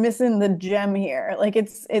you're missing the gem here. Like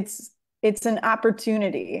it's an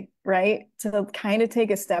opportunity, right? To kind of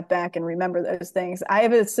take a step back and remember those things. I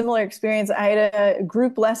have a similar experience. I had a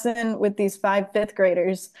group lesson with these 5 fifth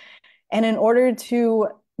graders, and in order to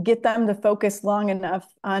get them to focus long enough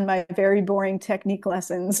on my very boring technique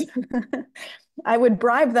lessons, I would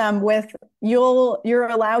bribe them with you're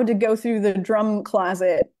allowed to go through the drum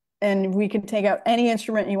closet and we can take out any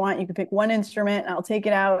instrument you want. You can pick one instrument and I'll take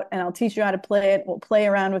it out and I'll teach you how to play it. We'll play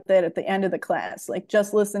around with it at the end of the class. Like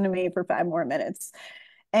just listen to me for 5 more minutes.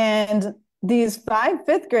 And these 5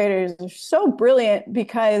 fifth graders are so brilliant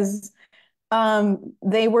because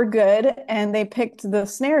they were good and they picked the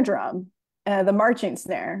snare drum, the marching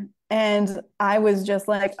snare. And I was just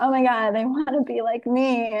like, oh my God, they want to be like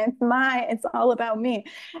me. It's all about me.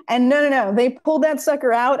 And no, no, no. They pulled that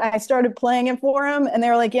sucker out. I started playing it for them and they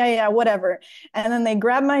were like, yeah, yeah, whatever. And then they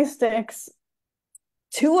grabbed my sticks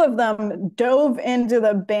two of them dove into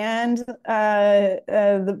the band,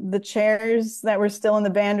 the chairs that were still in the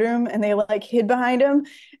band room, and they like hid behind him.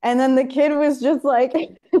 And then the kid was just like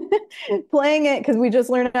playing it because we just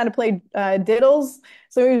learned how to play diddles.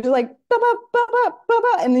 So he was just like ba ba ba ba ba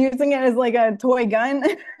ba, and using it as like a toy gun.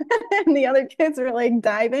 And the other kids were like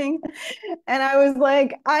diving. And I was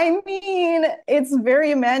like, I mean, it's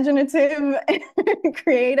very imaginative and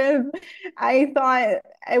creative. I thought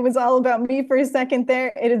it was all about me for a second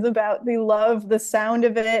there. It is about the love, the sound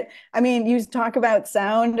of it. I mean, you talk about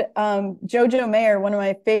sound. Jojo Mayer, one of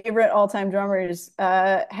my favorite all-time drummers,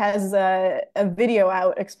 has a video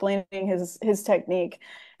out explaining his technique.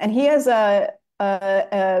 And he has a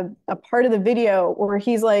part of the video where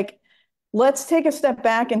he's like, let's take a step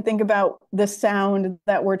back and think about the sound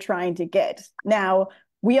that we're trying to get. Now,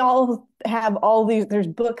 we all have all these, there's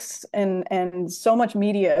books and so much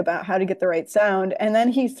media about how to get the right sound. And then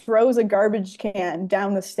he throws a garbage can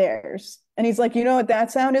down the stairs. And he's like, you know what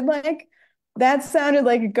that sounded like? That sounded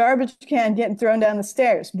like a garbage can getting thrown down the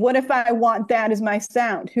stairs. What if I want that as my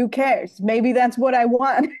sound? Who cares? Maybe that's what I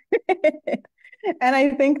want. And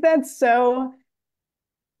I think that's so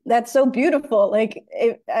beautiful. Like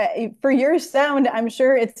for your sound, I'm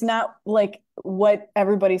sure it's not like what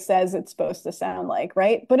everybody says it's supposed to sound like,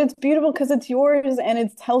 right? But it's beautiful because it's yours and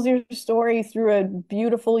it tells your story through a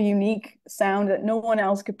beautiful, unique sound that no one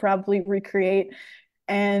else could probably recreate.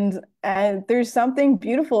 And there's something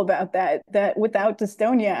beautiful about that, that without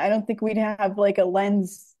dystonia, I don't think we'd have like a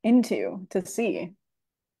lens into to see.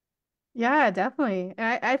 Yeah, definitely.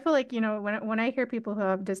 I feel like, when I hear people who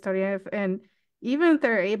have dystonia and even if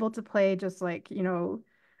they're able to play just like,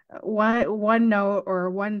 one note or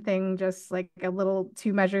one thing, just like a little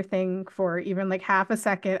two measure thing for even like half a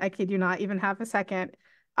second, I kid you not, even half a second,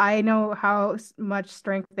 I know how much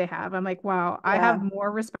strength they have. I'm like, wow, I have Yeah.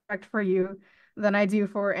 more respect for you than I do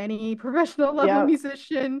for any professional level Yep.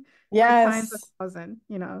 musician, like times a Yes. thousand.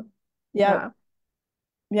 Yep. Yeah.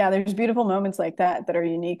 Yeah, there's beautiful moments like that are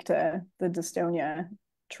unique to the Dystonia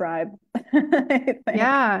tribe, I think.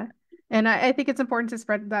 Yeah. And I think it's important to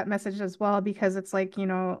spread that message as well because it's like,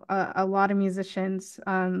 a lot of musicians,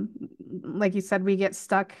 like you said, we get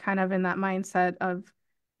stuck kind of in that mindset of,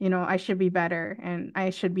 I should be better and I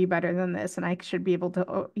should be better than this and I should be able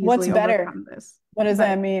to What's easily better? overcome this. What does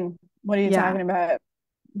that But mean? What are you yeah, talking about?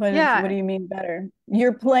 What yeah, do you mean better?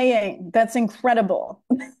 You're playing. That's incredible.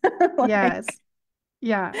 Like, yes,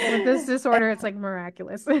 yeah. With this disorder, it's like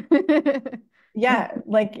miraculous. yeah,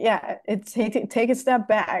 it's take a step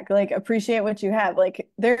back, like appreciate what you have. Like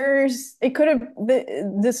it could have the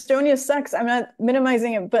dystonia sucks. I'm not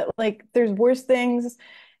minimizing it, but like there's worse things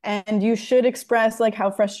and you should express like how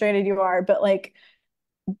frustrated you are, but like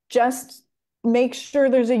just make sure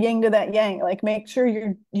there's a yin to that yang. Like make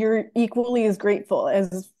sure you're equally as grateful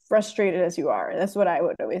as frustrated as you are. That's what I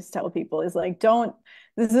would always tell people is like don't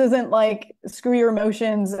this isn't like screw your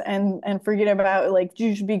emotions and forget about like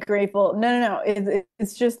you should be grateful. No.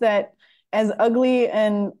 It's just that as ugly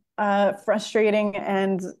and frustrating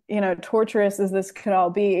and torturous as this could all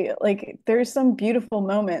be, like there's some beautiful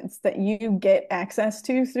moments that you get access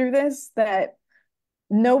to through this that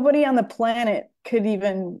nobody on the planet could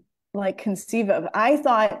even like conceive of. I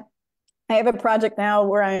thought I have a project now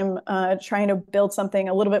where I'm trying to build something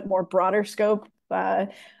a little bit more broader scope.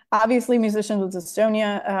 Obviously, musicians with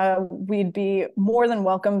dystonia, we'd be more than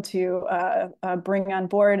welcome to bring on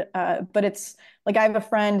board. But it's like I have a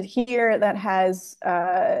friend here that has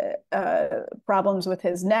problems with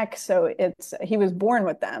his neck, so he was born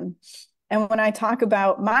with them. And when I talk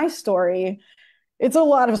about my story, it's a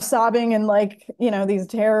lot of sobbing and like these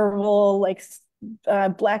terrible like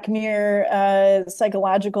Black Mirror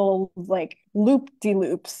psychological like loop de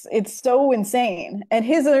loops. It's so insane, and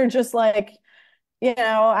his are just like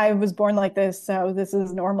I was born like this, so this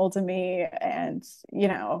is normal to me. And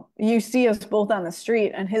you see us both on the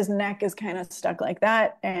street and his neck is kind of stuck like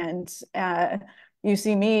that, and you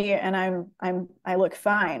see me and I look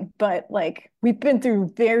fine, but like we've been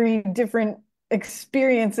through very different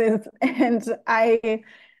experiences. And I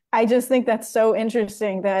just think that's so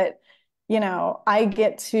interesting that I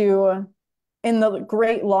get to, in the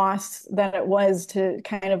great loss that it was to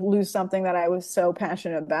kind of lose something that I was so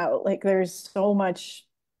passionate about. Like there's so much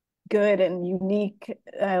good and unique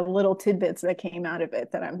little tidbits that came out of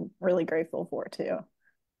it that I'm really grateful for too.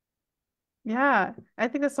 Yeah, I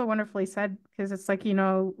think that's so wonderfully said because it's like,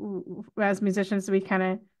 as musicians, we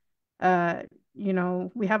kind of,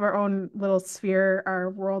 we have our own little sphere,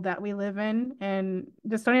 our world that we live in, and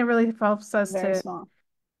dystonia really helps us Very to small.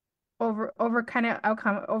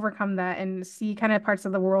 overcome that and see kind of parts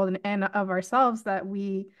of the world and of ourselves that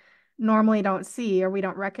we normally don't see or we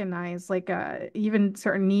don't recognize, like even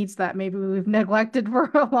certain needs that maybe we've neglected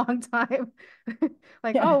for a long time.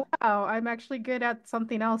 Like, Yeah. oh wow, I'm actually good at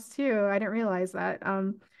something else too. I didn't realize that.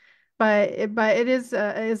 But it is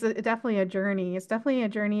definitely a journey. It's definitely a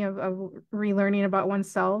journey of relearning about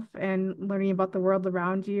oneself and learning about the world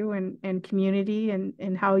around you and community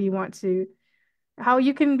and how you want to how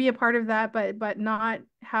you can be a part of that, but not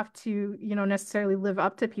have to, necessarily live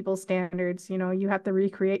up to people's standards. You have to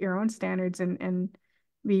recreate your own standards and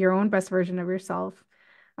be your own best version of yourself.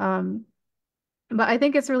 Um, but I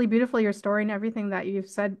think it's really beautiful, your story and everything that you've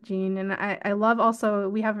said, Jean. And I love also,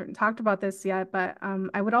 we haven't talked about this yet, but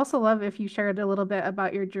I would also love if you shared a little bit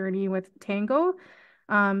about your journey with tango,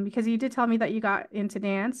 because you did tell me that you got into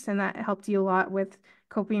dance and that helped you a lot with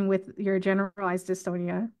coping with your generalized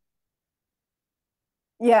dystonia.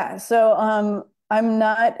 Yeah, so I'm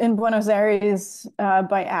not in Buenos Aires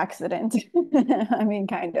by accident. I mean,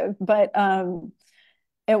 kind of, but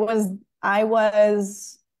it was I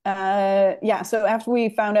was yeah, so after we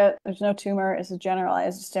found out there's no tumor, it's a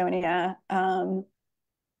generalized dystonia,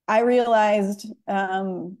 I realized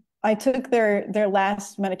I took their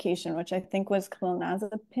last medication, which I think was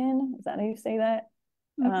clonazepam. Is that how you say that?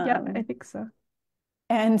 Yeah, I Um, think so.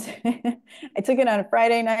 and I took it on a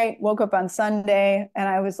Friday night, woke up on Sunday, and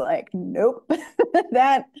I was like, nope,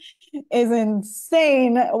 that is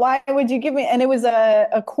insane. Why would you give me? And it was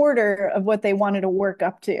a quarter of what they wanted to work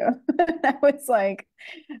up to. I was like,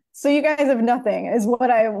 so you guys have nothing, is what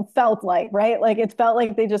I felt like, right? Like it felt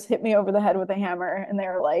like they just hit me over the head with a hammer and they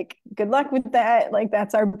were like, good luck with that. Like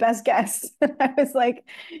that's our best guess. I was like,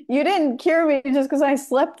 you didn't cure me just because I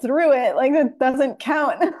slept through it. Like that doesn't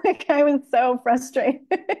count. Like I was so frustrated.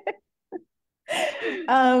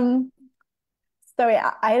 um, so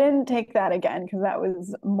yeah, I didn't take that again because that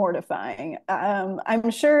was mortifying.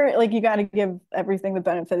 I'm sure like you got to give everything the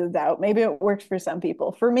benefit of the doubt. Maybe it worked for some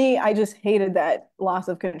people. For me, I just hated that loss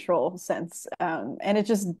of control sense, and it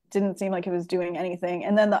just didn't seem like it was doing anything.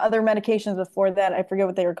 And then the other medications before that, I forget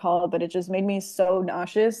what they were called, but it just made me so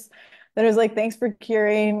nauseous that it was like, thanks for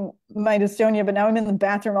curing my dystonia, but now I'm in the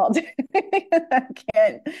bathroom all day. I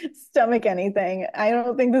can't stomach anything. I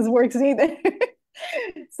don't think this works either.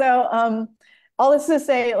 So, all this to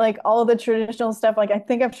say, like all of the traditional stuff, like I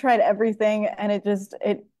think I've tried everything and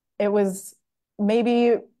it was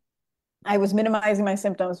maybe I was minimizing my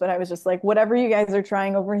symptoms, but I was just like, whatever you guys are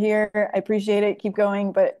trying over here, I appreciate it, keep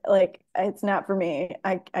going, but like it's not for me.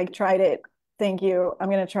 I tried it. Thank you. I'm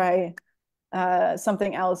gonna try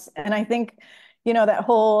something else. And I think, that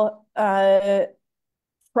whole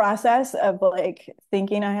process of like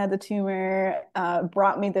thinking I had the tumor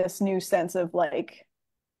brought me this new sense of like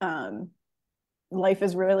um life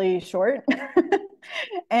is really short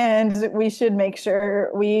and we should make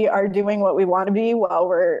sure we are doing what we want to be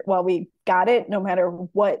while we got it, no matter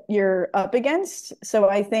what you're up against. So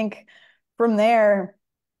I think from there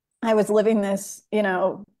I was living this,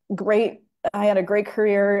 great, I had a great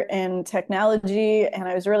career in technology and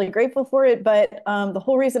I was really grateful for it. But the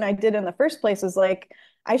whole reason I did in the first place was like,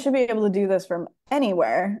 I should be able to do this from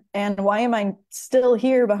anywhere. And why am I still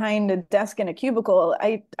here behind a desk in a cubicle?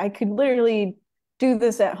 I could literally do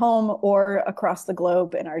this at home or across the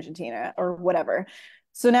globe in Argentina or whatever.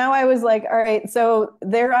 So now I was like, all right, so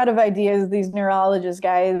they're out of ideas, these neurologist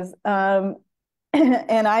guys. And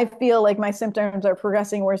I feel like my symptoms are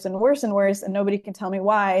progressing worse and worse and worse, and nobody can tell me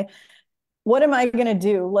why. What am I going to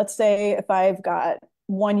do? Let's say if I've got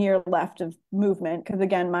 1 year left of movement, because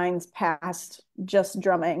again, mine's past just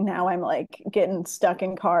drumming. Now I'm like getting stuck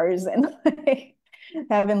in cars and like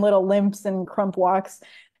having little limps and crump walks.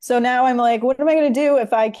 So now I'm like, what am I going to do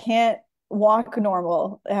if I can't walk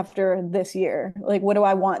normal after this year? Like, what do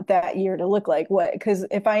I want that year to look like? What, because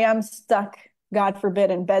if I am stuck, God forbid,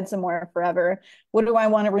 in bed somewhere forever, what do I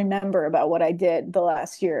want to remember about what I did the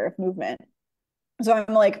last year of movement? So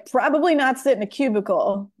I'm like, probably not sit in a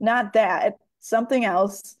cubicle, not that, something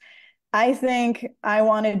else. I think I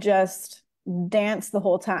want to just dance the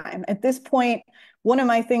whole time. At this point, one of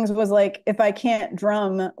my things was like, if I can't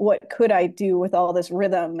drum, what could I do with all this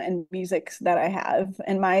rhythm and music that I have?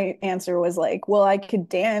 And my answer was like, well, I could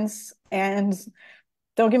dance and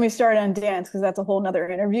don't get me started on dance because that's a whole nother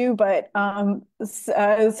interview. But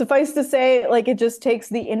suffice to say, like it just takes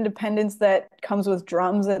the independence that comes with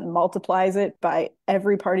drums and multiplies it by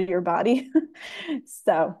every part of your body.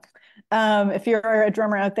 So if you're a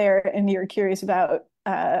drummer out there and you're curious about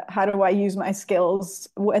how do I use my skills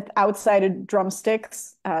with outside of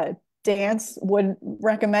drumsticks, dance would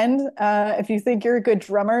recommend. If you think you're a good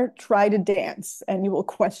drummer, try to dance and you will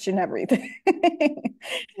question everything.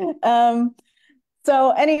 um,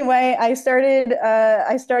 So anyway, I started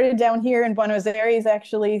down here in Buenos Aires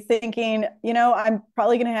actually thinking, I'm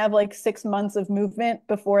probably gonna have like 6 months of movement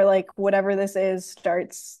before like whatever this is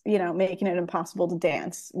starts, making it impossible to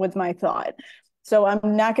dance was my thought. So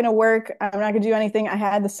I'm not gonna work, I'm not gonna do anything. I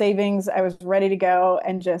had the savings, I was ready to go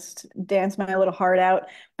and just dance my little heart out.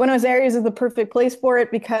 Buenos Aires is the perfect place for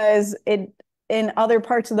it because it in other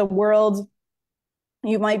parts of the world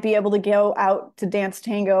you might be able to go out to dance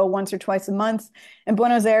tango once or twice a month. In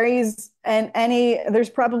Buenos Aires, and there's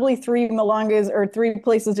probably three milongas or three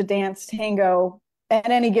places to dance tango at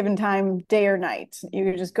any given time, day or night. You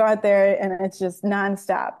could just go out there and it's just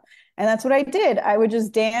nonstop. And that's what I did. I would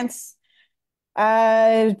just dance.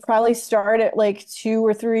 I'd probably start at like 2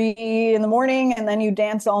 or 3 in the morning, and then you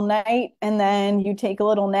dance all night, and then you take a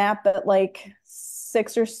little nap at like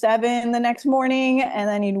 6 or 7 the next morning, and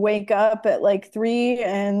then you'd wake up at like 3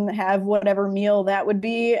 and have whatever meal that would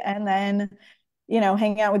be, and then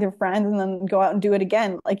hang out with your friends, and then go out and do it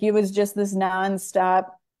again. Like it was just this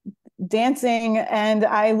nonstop dancing, and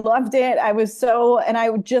I loved it. And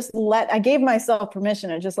I gave myself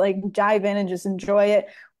permission to just like dive in and just enjoy it.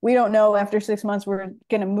 We don't know after 6 months we're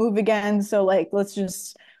gonna move again, so like let's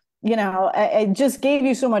just, I just gave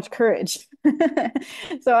you so much courage.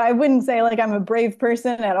 So I wouldn't say like I'm a brave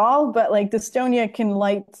person at all, but like dystonia can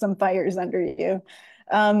light some fires under you.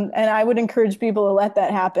 And I would encourage people to let that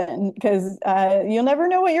happen because you'll never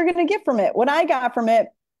know what you're going to get from it. What I got from it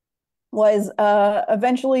was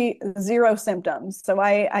eventually zero symptoms. So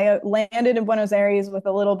I landed in Buenos Aires with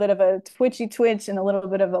a little bit of a twitchy twitch and a little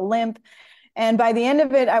bit of a limp. And by the end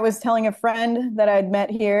of it, I was telling a friend that I'd met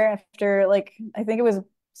here after like, I think it was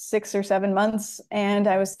 6 or 7 months. And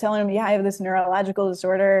I was telling him, yeah, I have this neurological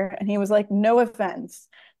disorder. And he was like, no offense,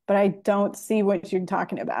 but I don't see what you're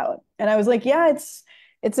talking about. And I was like, yeah,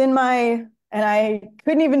 it's in my, and I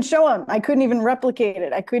couldn't even show him. I couldn't even replicate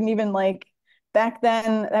it. I couldn't even like, back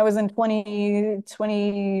then, that was in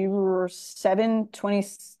 2027,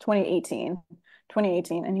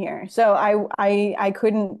 2018 in here. So I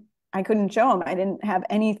couldn't show him. I didn't have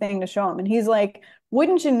anything to show him. And he's like,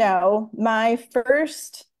 wouldn't you know, my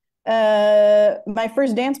first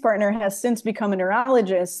dance partner has since become a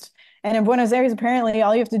neurologist. And in Buenos Aires, apparently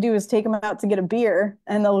all you have to do is take them out to get a beer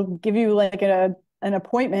and they'll give you like an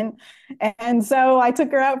appointment. And so I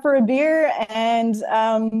took her out for a beer, and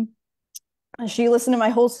she listened to my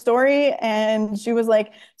whole story, and she was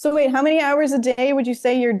like, so wait, how many hours a day would you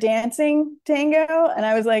say you're dancing tango? And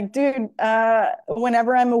I was like, dude,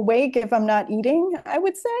 whenever I'm awake, if I'm not eating, I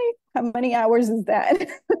would say, how many hours is that?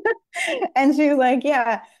 And she was like,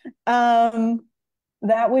 yeah,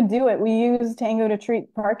 that would do it. We use tango to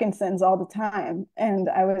treat Parkinson's all the time. And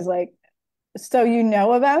I was like, so you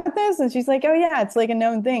know about this? And she's like, oh yeah, it's like a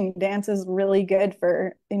known thing. Dance is really good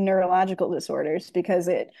for neurological disorders because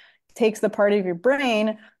it takes the part of your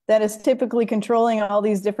brain that is typically controlling all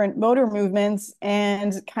these different motor movements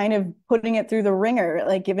and kind of putting it through the ringer,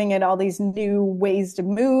 like giving it all these new ways to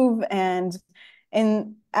move. And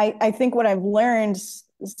I think what I've learned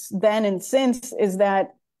then and since is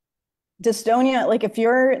that dystonia, like if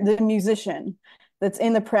you're the musician that's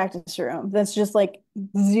in the practice room, that's just like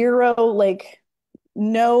zero, like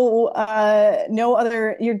no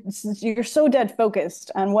other, you're so dead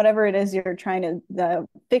focused on whatever it is you're trying to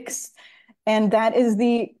fix. And that is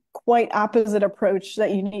the quite opposite approach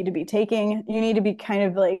that you need to be taking. You need to be kind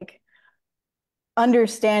of like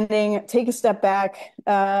understanding, take a step back,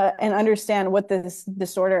 and understand what this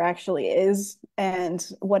disorder actually is and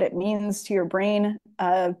what it means to your brain,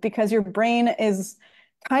 because your brain is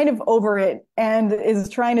kind of over it and is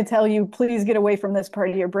trying to tell you, please get away from this part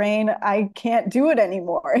of your brain. I can't do it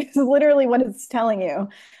anymore. It's literally what it's telling you.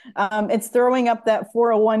 It's throwing up that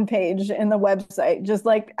 401 page in the website, just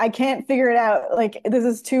like, I can't figure it out. Like, this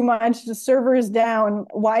is too much. The server is down.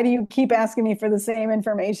 Why do you keep asking me for the same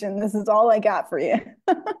information? This is all I got for you.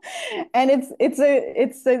 And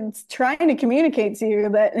it's trying to communicate to you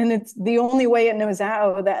that, and it's the only way it knows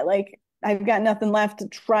how, that like, I've got nothing left.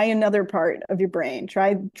 Try another part of your brain.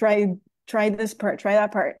 Try this part, try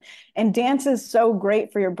that part. And dance is so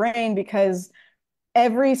great for your brain because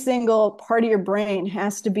every single part of your brain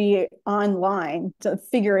has to be online to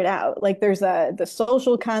figure it out. Like there's the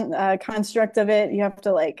social construct of it. You have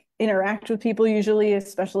to like interact with people usually,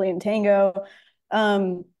 especially in tango.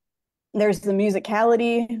 There's the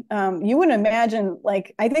musicality. You wouldn't imagine,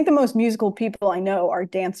 like, I think the most musical people I know are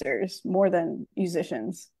dancers more than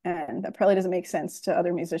musicians. And that probably doesn't make sense to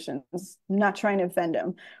other musicians. I'm not trying to offend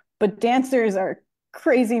them, but dancers are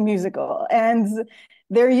crazy musical. And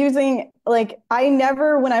they're using, like, I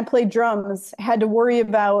never, when I played drums, had to worry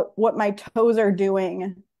about what my toes are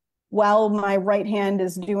doing while my right hand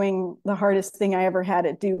is doing the hardest thing I ever had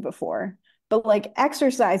it do before. But like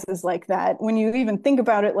exercises like that, when you even think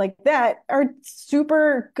about it like that, are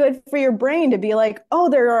super good for your brain to be like, oh,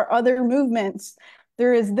 there are other movements.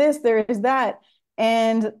 There is this, there is that.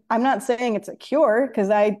 And I'm not saying it's a cure because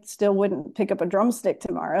I still wouldn't pick up a drumstick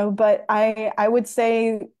tomorrow, but I would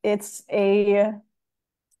say it's a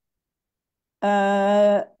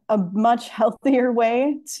much healthier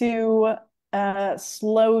way to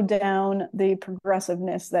slow down the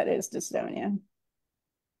progressiveness that is dystonia.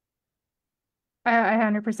 I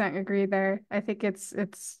 100% agree there. I think it's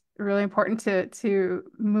really important to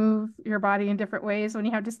move your body in different ways when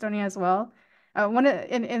you have dystonia as well. And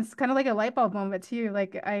it's kind of like a light bulb moment too.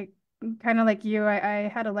 Like I kind of like you, I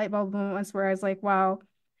had a light bulb moment once where I was like, wow,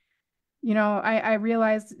 I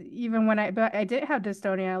realized even when but I did have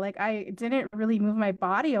dystonia, like I didn't really move my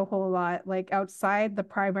body a whole lot, like outside the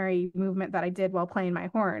primary movement that I did while playing my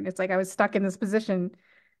horn. It's like I was stuck in this position,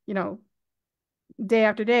 you know, day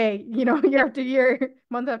after day, year after year,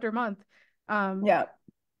 month after month. Um, Yeah.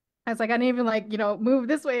 I was like, I didn't even like, move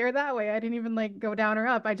this way or that way. I didn't even like go down or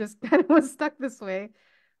up. I just kind of was stuck this way.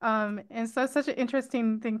 And so it's such an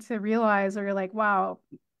interesting thing to realize, or you're like, wow,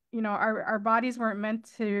 our bodies weren't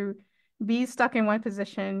meant to be stuck in one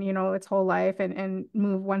position, its whole life and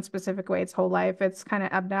move one specific way its whole life. It's kind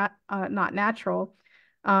of not natural.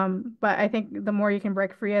 But I think the more you can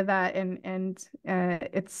break free of that and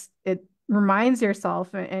it reminds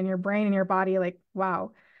yourself and your brain and your body like,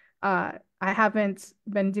 wow, uh, I haven't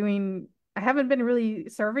I haven't been really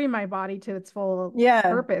serving my body to its full Yeah.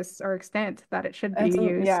 purpose or extent that it should be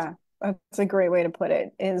used. Yeah, that's a great way to put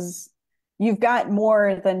it, is you've got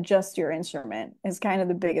more than just your instrument is kind of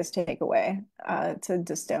the biggest takeaway to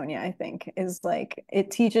dystonia, I think, is like it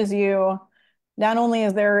teaches you not only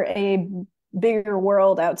is there a bigger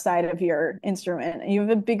world outside of your instrument, you have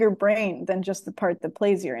a bigger brain than just the part that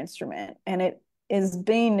plays your instrument, and it is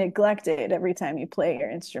being neglected every time you play your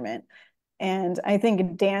instrument. And I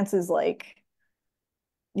think dance is like,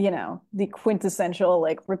 the quintessential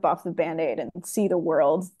like rip off the band-aid and see the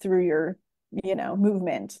world through your,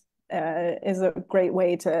 movement, is a great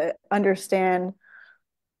way to understand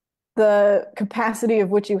the capacity of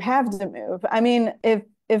which you have to move. I mean,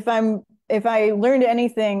 if I learned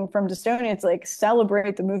anything from dystonia, it's like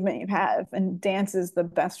celebrate the movement you have, and dance is the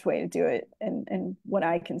best way to do it, and what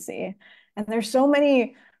I can see. And there's so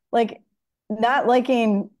many like not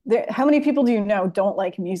liking there. How many people do you know don't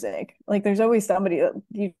like music? Like there's always somebody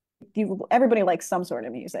that everybody likes some sort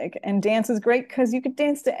of music, and dance is great because you could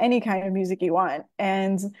dance to any kind of music you want.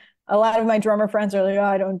 And a lot of my drummer friends are like, oh,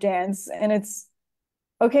 I don't dance, and it's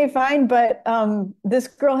okay, fine, but this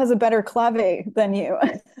girl has a better clave than you.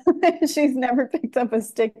 She's never picked up a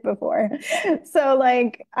stick before. So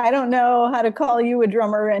like I don't know how to call you a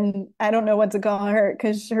drummer, and I don't know what to call her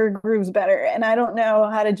because her groove's better. And I don't know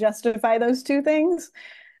how to justify those two things.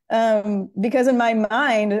 Because in my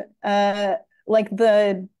mind, like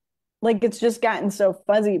the like it's just gotten so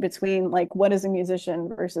fuzzy between like what is a musician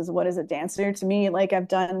versus what is a dancer. To me, like I've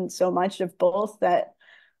done so much of both that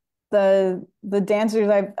the dancers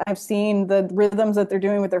I've seen, the rhythms that they're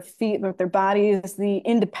doing with their feet, with their bodies, the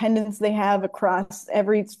independence they have across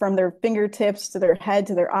from their fingertips to their head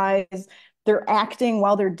to their eyes. They're acting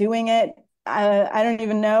while they're doing it. I don't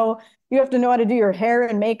even know. You have to know how to do your hair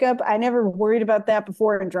and makeup. I never worried about that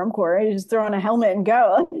before in drum corps. I just throw on a helmet and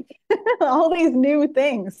go. All these new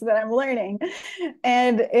things that I'm learning.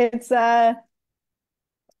 And it's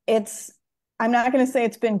I'm not going to say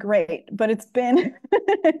it's been great, but it's been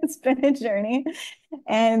it's been a journey.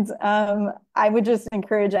 And I would just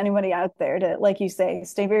encourage anybody out there to, like you say,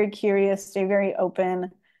 stay very curious, stay very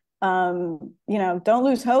open. Don't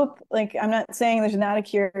lose hope. Like I'm not saying there's not a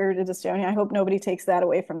cure to dystonia. I hope nobody takes that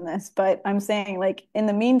away from this, but I'm saying like in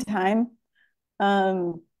the meantime,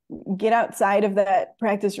 um, get outside of that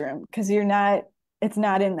practice room because it's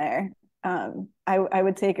not in there. I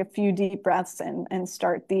would take a few deep breaths and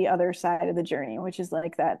start the other side of the journey, which is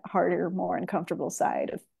like that harder, more uncomfortable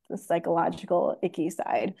side of the psychological, icky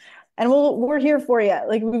side. And we're here for you.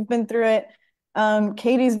 Like we've been through it.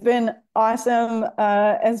 Katie's been awesome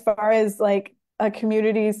as far as like a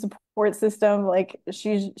community support system. Like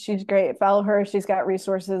she's great. Follow her. She's got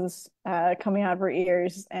resources coming out of her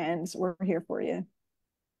ears, and we're here for you.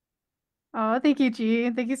 Oh, thank you, G.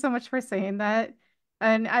 Thank you so much for saying that.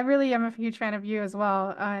 And I really am a huge fan of you as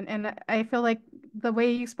well. And I feel like the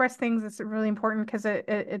way you express things is really important because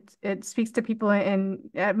it speaks to people in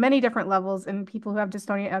at many different levels and people who have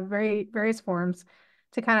dystonia of very various forms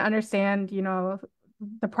to kind of understand,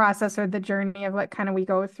 the process or the journey of what kind of we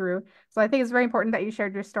go through. So I think it's very important that you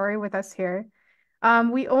shared your story with us here.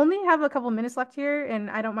 We only have a couple minutes left here, and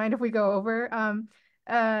I don't mind if we go over.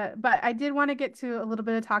 But I did want to get to a little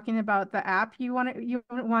bit of talking about the app you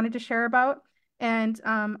wanted to share about. And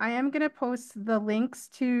I am going to post the links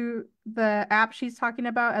to the app she's talking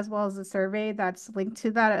about, as well as the survey that's linked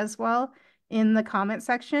to that as well in the comment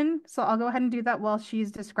section. So I'll go ahead and do that while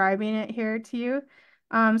she's describing it here to you.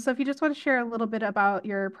 So if you just want to share a little bit about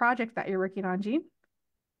your project that you're working on, Jean.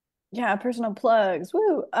 Yeah, personal plugs.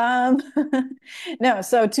 Woo. No,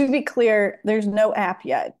 so to be clear, there's no app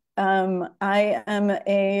yet. I am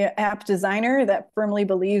a app designer that firmly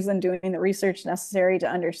believes in doing the research necessary to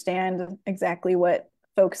understand exactly what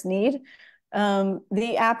folks need.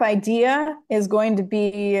 The app idea is going to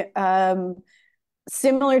be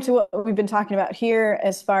similar to what we've been talking about here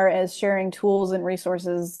as far as sharing tools and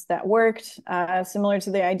resources that worked, similar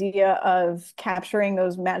to the idea of capturing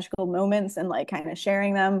those magical moments and like kind of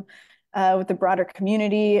sharing them with the broader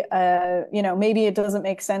community. Maybe it doesn't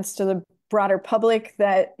make sense to the broader public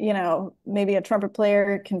that, maybe a trumpet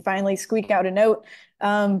player can finally squeak out a note.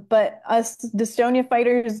 But us dystonia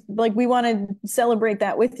fighters, like we want to celebrate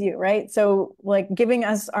that with you, right? So like giving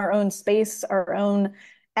us our own space, our own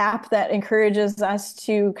app that encourages us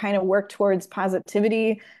to kind of work towards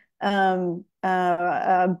positivity,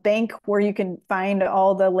 a bank where you can find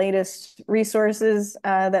all the latest resources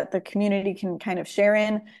that the community can kind of share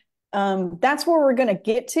in. That's where we're going to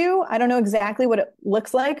get to. I don't know exactly what it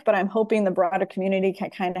looks like, but I'm hoping the broader community can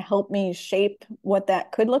kind of help me shape what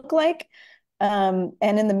that could look like. And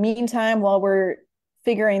in the meantime, while we're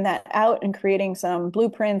figuring that out and creating some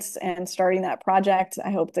blueprints and starting that project,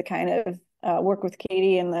 I hope to kind of work with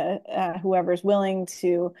Katie and the whoever's willing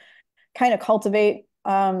to kind of cultivate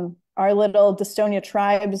our little dystonia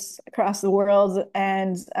tribes across the world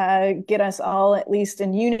and get us all at least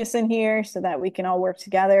in unison here so that we can all work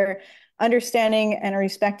together, understanding and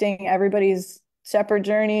respecting everybody's separate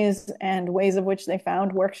journeys and ways of which they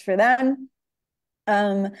found works for them.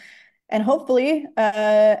 And hopefully,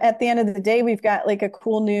 at the end of the day, we've got like a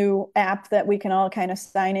cool new app that we can all kind of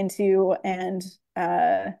sign into and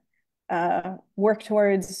work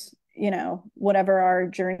towards, whatever our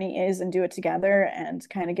journey is and do it together and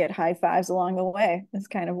kind of get high fives along the way. Is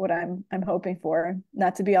kind of what I'm hoping for.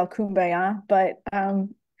 Not to be all kumbaya, but that's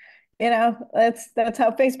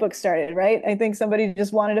how Facebook started, right? I think somebody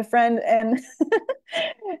just wanted a friend, and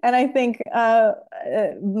and I think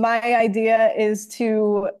my idea is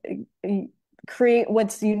to create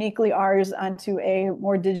what's uniquely ours onto a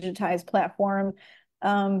more digitized platform,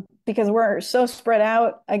 because we're so spread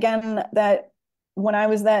out. Again, that when I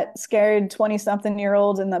was that scared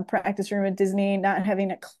 20-something-year-old in the practice room at Disney, not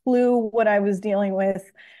having a clue what I was dealing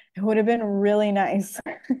with, it would have been really nice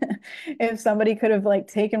if somebody could have like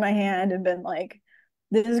taken my hand and been like,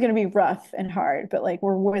 this is going to be rough and hard, but like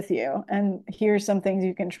we're with you and here's some things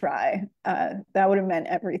you can try. That would have meant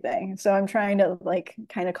everything. So I'm trying to like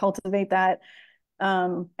kind of cultivate that.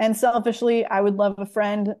 And selfishly, I would love a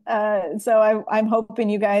friend. So I'm hoping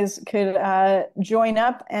you guys could join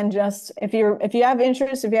up and just if you have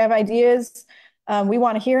interest, if you have ideas, we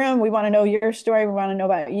want to hear them. We want to know your story. We want to know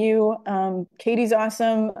about you. Katie's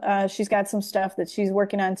awesome. She's got some stuff that she's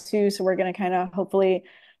working on too. So we're going to kind of hopefully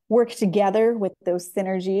work together with those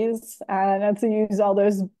synergies. Not to use all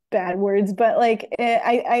those bad words, but like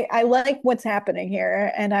I like what's happening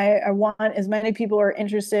here, and I want as many people who are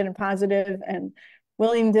interested and positive and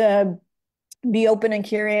willing to be open and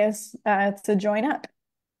curious to join up.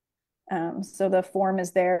 So the form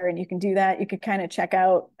is there and you can do that. You could kind of check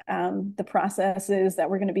out the processes that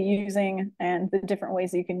we're going to be using, and the different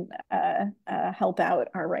ways you can help out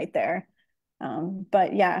are right there.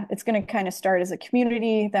 But yeah, it's going to kind of start as a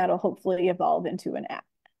community that'll hopefully evolve into an app.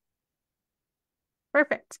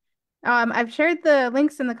 Perfect. I've shared the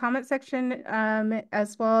links in the comment section,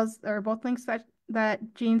 as well as, or both links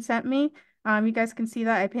that Jean sent me. You guys can see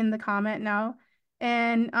that I pinned the comment now.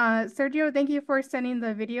 And Sergio, thank you for sending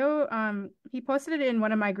the video. He posted it in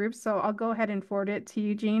one of my groups, so I'll go ahead and forward it to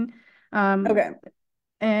you, Jean. Okay.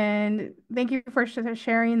 And thank you for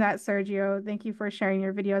sharing that, Sergio. Thank you for sharing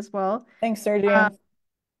your video as well. Thanks, Sergio.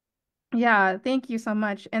 Yeah, thank you so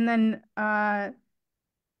much. And then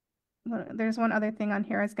there's one other thing on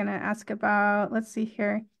here I was going to ask about. Let's see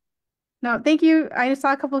here. No, thank you. I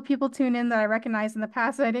saw a couple of people tune in that I recognized in the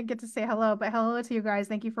past, so I didn't get to say hello, but hello to you guys.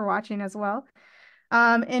 Thank you for watching as well.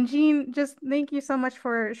 And Jean, just thank you so much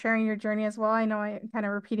for sharing your journey as well. I know I'm kind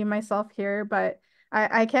of repeating myself here, but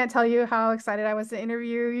I can't tell you how excited I was to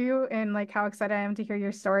interview you and like how excited I am to hear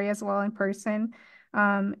your story as well in person.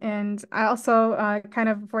 And I also kind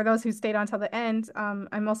of, for those who stayed on till the end,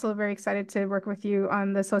 I'm also very excited to work with you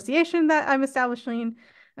on the association that I'm establishing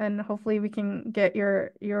and hopefully we can get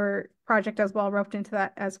your project as well roped into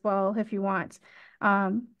that as well if you want.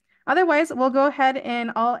 Um, Otherwise, we'll go ahead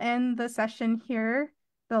and I'll end the session here,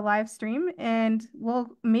 the live stream, and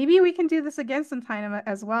maybe we can do this again sometime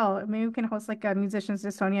as well. Maybe we can host like a musicians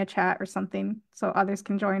dystonia chat or something so others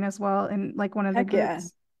can join as well in like one of the Heck yeah.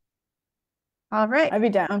 groups. All right. I'd be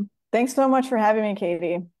down. Thanks so much for having me,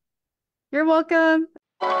 Katie. You're welcome.